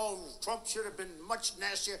said, oh, Trump should have been much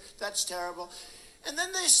nastier. That's terrible. And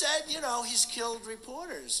then they said, you know, he's killed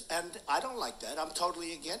reporters. And I don't like that. I'm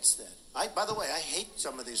totally against that. By the way, I hate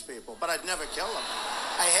some of these people, but I'd never kill them.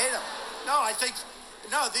 I hate them. No, I think...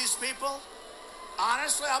 No, these people,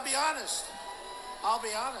 honestly, I'll be honest.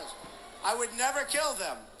 I would never kill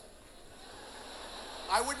them.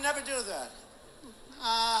 I would never do that.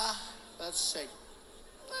 Let's see.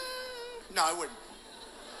 No, I wouldn't.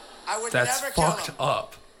 I would That's never kill them. fucked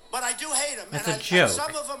up. But I do hate them. That's and a joke. And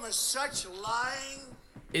some of them are such lying,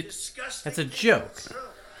 disgusting. That's a joke.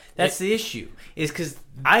 That's the issue. Is because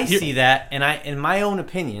I see that, and in my own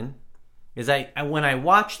opinion, is when I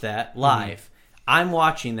watch that live, I'm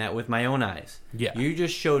watching that with my own eyes. Yeah. You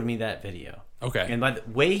just showed me that video. Okay. And by the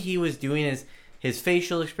way he was doing his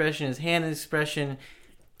facial expression, his hand expression,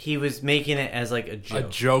 he was making it as like a joke. A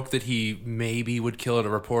joke that he maybe would kill a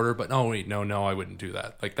reporter, but no, I wouldn't do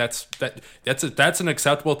that. Like that's an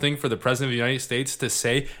acceptable thing for the president of the United States to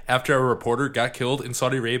say after a reporter got killed in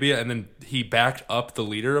Saudi Arabia and then he backed up the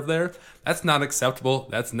leader of there. That's not acceptable.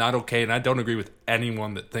 That's not okay, and I don't agree with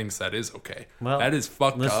anyone that thinks that is okay. Well, that is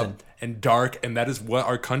fucked up and dark, and that is what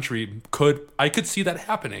our country I could see that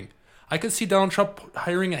happening. I could see Donald Trump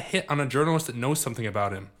hiring a hit on a journalist that knows something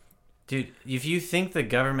about him. Dude, if you think the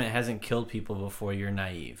government hasn't killed people before, you're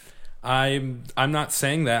naive. I'm not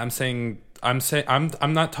saying that.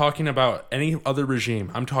 I'm not talking about any other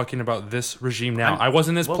regime. I'm talking about this regime now. I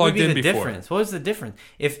wasn't as plugged in before. Difference? What was the difference?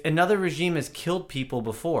 If another regime has killed people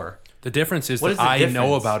before, the difference is that I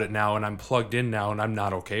know about it now and I'm plugged in now and I'm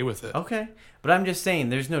not okay with it. Okay, but I'm just saying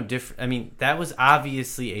there's no difference. I mean, that was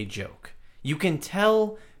obviously a joke. You can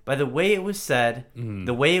tell by the way it was said,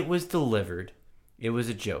 the way it was delivered, it was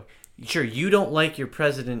a joke. Sure, you don't like your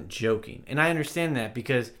president joking, and I understand that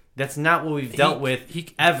because that's not what we've dealt with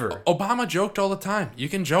ever. Obama joked all the time. You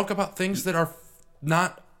can joke about things that are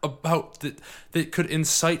not about that could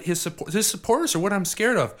incite his support. His supporters are what I'm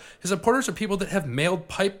scared of. His supporters are people that have mailed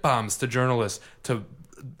pipe bombs to journalists, to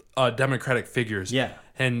Democratic figures. Yeah,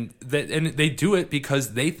 and they do it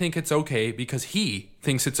because they think it's okay, because he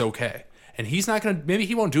thinks it's okay. And he's not going to, maybe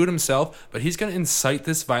he won't do it himself, but he's going to incite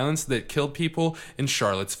this violence that killed people in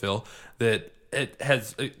Charlottesville, that it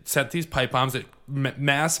has set these pipe bombs that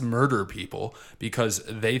mass murder people because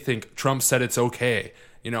they think Trump said it's okay.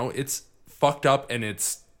 You know, it's fucked up and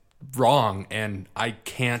it's wrong. And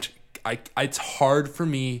it's hard for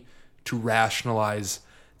me to rationalize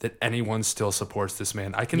that anyone still supports this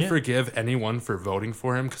man. I can forgive anyone for voting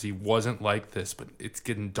for him because he wasn't like this, but it's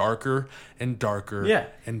getting darker and darker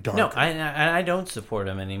and darker. No, I don't support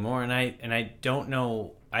him anymore, and I don't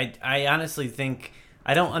know. I honestly think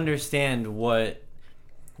I don't understand what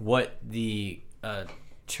the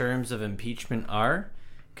terms of impeachment are,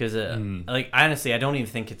 because like honestly, I don't even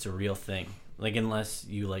think it's a real thing. Like, unless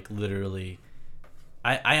you, like, literally...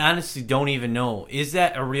 I honestly don't even know. Is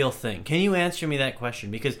that a real thing? Can you answer me that question?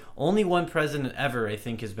 Because only one president ever, I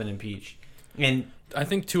think, has been impeached. And I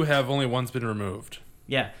think two have, only one's been removed.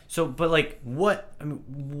 yeah. So, but like,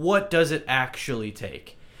 what does it actually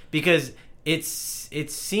take? Because it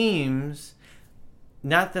seems,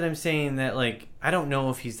 not that I'm saying that, like, I don't know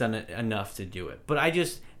if he's done enough to do it, but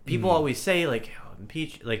people always say, like,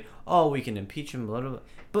 impeach, like, oh, we can impeach him, blah, blah, blah.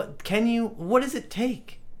 But what does it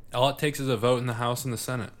take? All it takes is a vote in the House and the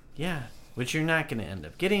Senate. Yeah, which you're not going to end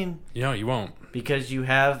up getting. You won't. Because you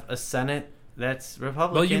have a Senate that's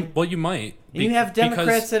Republican. Well, you might. And you have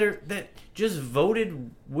Democrats that just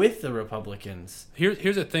voted with the Republicans.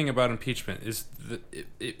 Here's the thing about impeachment is that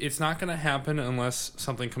it's not going to happen unless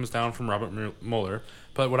something comes down from Robert Mueller.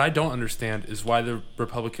 But what I don't understand is why the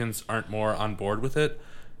Republicans aren't more on board with it.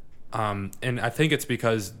 And I think it's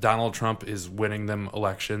because Donald Trump is winning them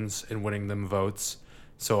elections and winning them votes.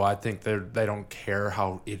 So I think they don't care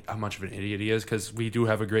how much of an idiot he is, because we do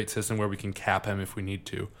have a great system where we can cap him if we need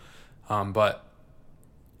to. But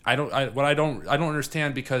I don't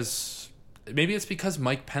understand, because maybe it's because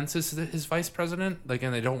Mike Pence is his vice president, like,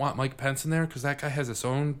 and they don't want Mike Pence in there because that guy has his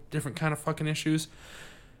own different kind of fucking issues,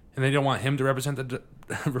 and they don't want him to represent the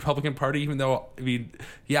Republican Party, even though, I mean,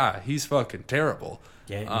 yeah, he's fucking terrible.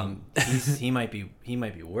 Yeah, I mean, he might be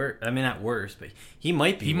worse. I mean, not worse, but he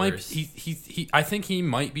might be worse. I think he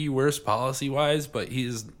might be worse policy wise, but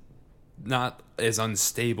he's not as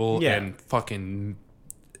unstable and fucking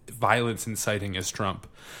violence inciting as Trump.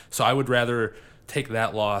 So I would rather take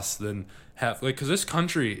that loss than have, like, because this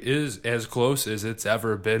country is as close as it's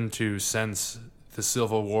ever been to since the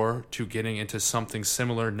Civil War to getting into something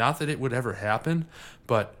similar. Not that it would ever happen,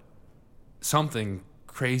 but something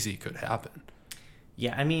crazy could happen.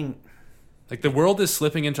 Yeah, I mean, like, the world is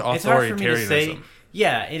slipping into authoritarianism. It's hard for me to say.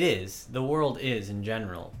 Yeah, it is. The world is in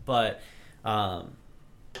general, but and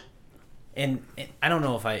I don't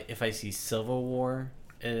know if I see civil war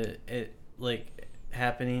like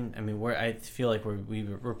happening. I mean, I feel like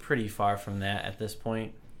we're pretty far from that at this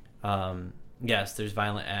point. Yes, there's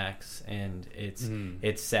violent acts, and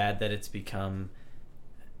it's sad that it's become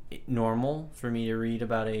normal for me to read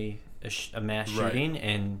about a mass shooting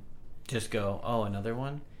and just go, oh, another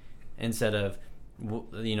one, instead of,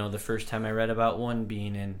 the first time I read about one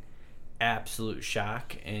being in absolute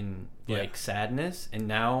shock and like sadness, and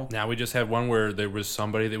now we just had one where there was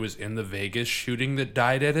somebody that was in the Vegas shooting that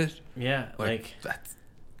died at it. Yeah, like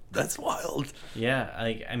that's wild. Yeah,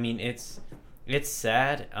 like, I mean, it's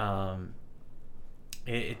sad.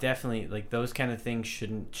 It definitely, like, those kind of things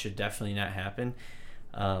should definitely not happen.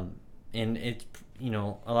 And it's,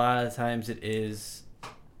 a lot of the times it is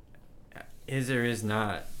or is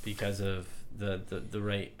not because of the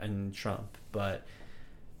right and Trump, but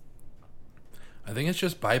I think it's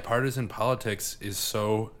just bipartisan politics is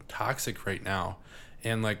so toxic right now.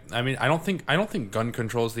 And, like, I mean, I don't think gun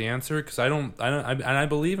control is the answer, because I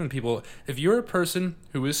believe in people. If you're a person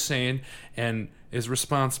who is sane and is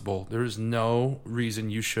responsible, there is no reason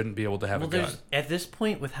you shouldn't be able to have a gun. At this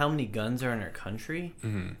point, with how many guns are in our country,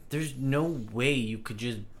 there's no way you could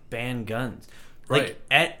just ban guns. Like,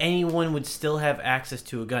 anyone would still have access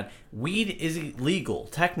to a gun. Weed is illegal,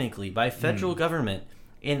 technically, by federal government.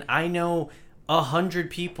 And I know 100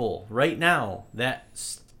 people right now that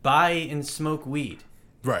buy and smoke weed.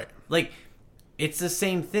 Right. Like, it's the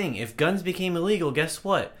same thing. If guns became illegal, guess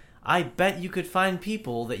what? I bet you could find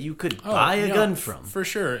people that you could buy a gun from. For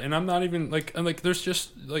sure. And I'm not even, like, there's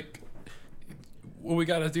just, like, what we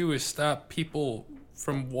got to do is stop people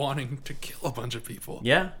from wanting to kill a bunch of people.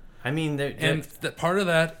 Yeah. I mean, and that part of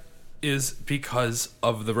that is because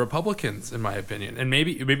of the Republicans, in my opinion. And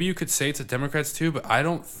maybe you could say it's the Democrats too, but I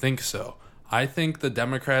don't think so. I think the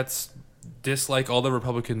Democrats dislike all the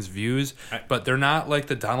Republicans' views, but they're not like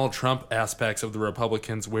the Donald Trump aspects of the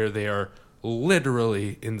Republicans where they are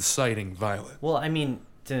literally inciting violence. Well, I mean,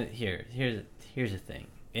 here's the thing.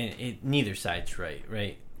 Neither side's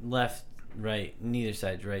right? Left, right, neither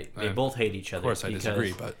side's right. They both hate each other. Of course, I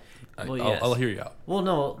disagree, but I'll hear you out. Well,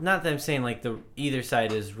 no, not that I'm saying like either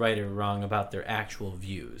side is right or wrong about their actual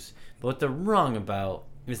views. But what they're wrong about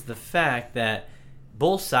is the fact that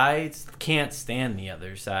both sides can't stand the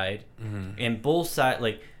other side. And both sides,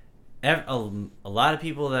 like, a lot of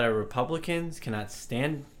people that are Republicans cannot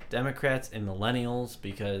stand Democrats and millennials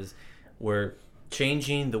because we're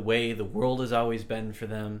changing the way the world has always been for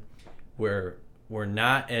them. We're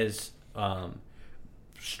not as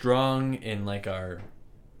strong in, like, our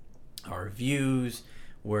views.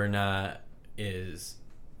 We're not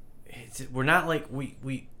like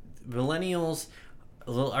we millennials.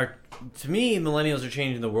 To me, millennials are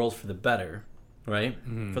changing the world for the better, right?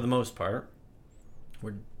 For the most part.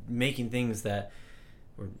 We're making things that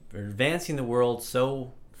we're advancing the world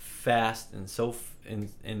so fast and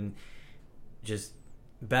and just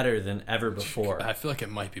better than ever before. I feel like it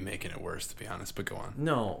might be making it worse, to be honest, but go on.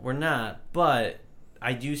 No, we're not. But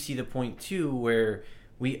I do see the point too, where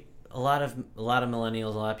a lot of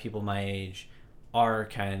millennials, a lot of people my age, are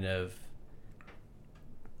kind of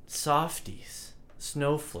softies,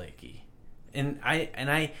 snowflakey, and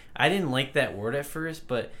I didn't like that word at first,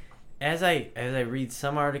 but as I read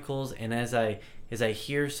some articles and as I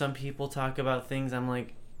hear some people talk about things, I'm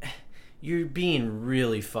like, you're being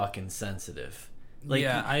really fucking sensitive. Like,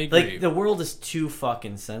 yeah, I agree. Like, the world is too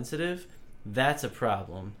fucking sensitive. That's a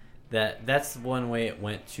problem. That's one way it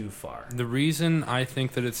went too far. The reason I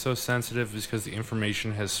think that it's so sensitive is because the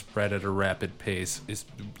information has spread at a rapid pace, is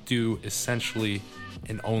due essentially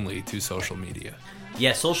and only to social media.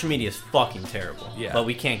 Yeah, social media is fucking terrible. Yeah. But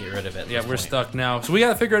we can't get rid of it. Yeah, we're stuck now. So we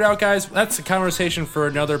got to figure it out, guys. That's a conversation for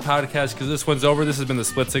another podcast because this one's over. This has been the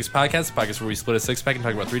Split Six Podcast, the podcast where we split a six-pack and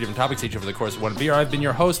talk about 3 different topics each over the course of one beer. I've been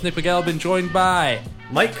your host, Nick Miguel. I've been joined by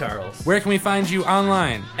Mike Carls. Where can we find you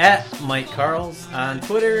online? At Mike Carls on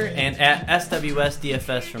Twitter and at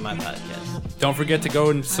SWSDFS for my podcast. Don't forget to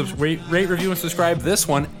go and rate, review, and subscribe this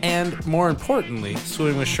one, and more importantly,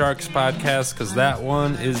 Swimming with Sharks podcast, because that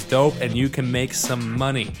one is dope and you can make some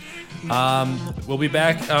money. We'll be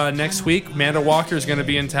back next week. Amanda Walker is going to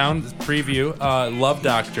be in town. Preview Love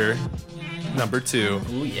Doctor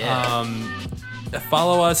 #2. Ooh, yeah.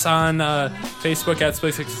 Follow us on Facebook at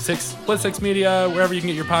Split Six Media, wherever you can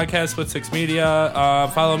get your podcast, Split Six Media.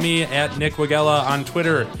 Follow me at Nick Wagella on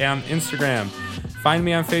Twitter and Instagram. Find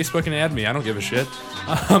me on Facebook and add me. I don't give a shit.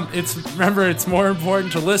 Remember, it's more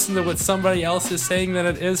important to listen to what somebody else is saying than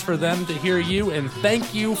it is for them to hear you. And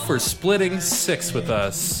thank you for splitting six with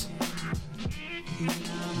us.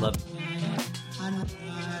 Love.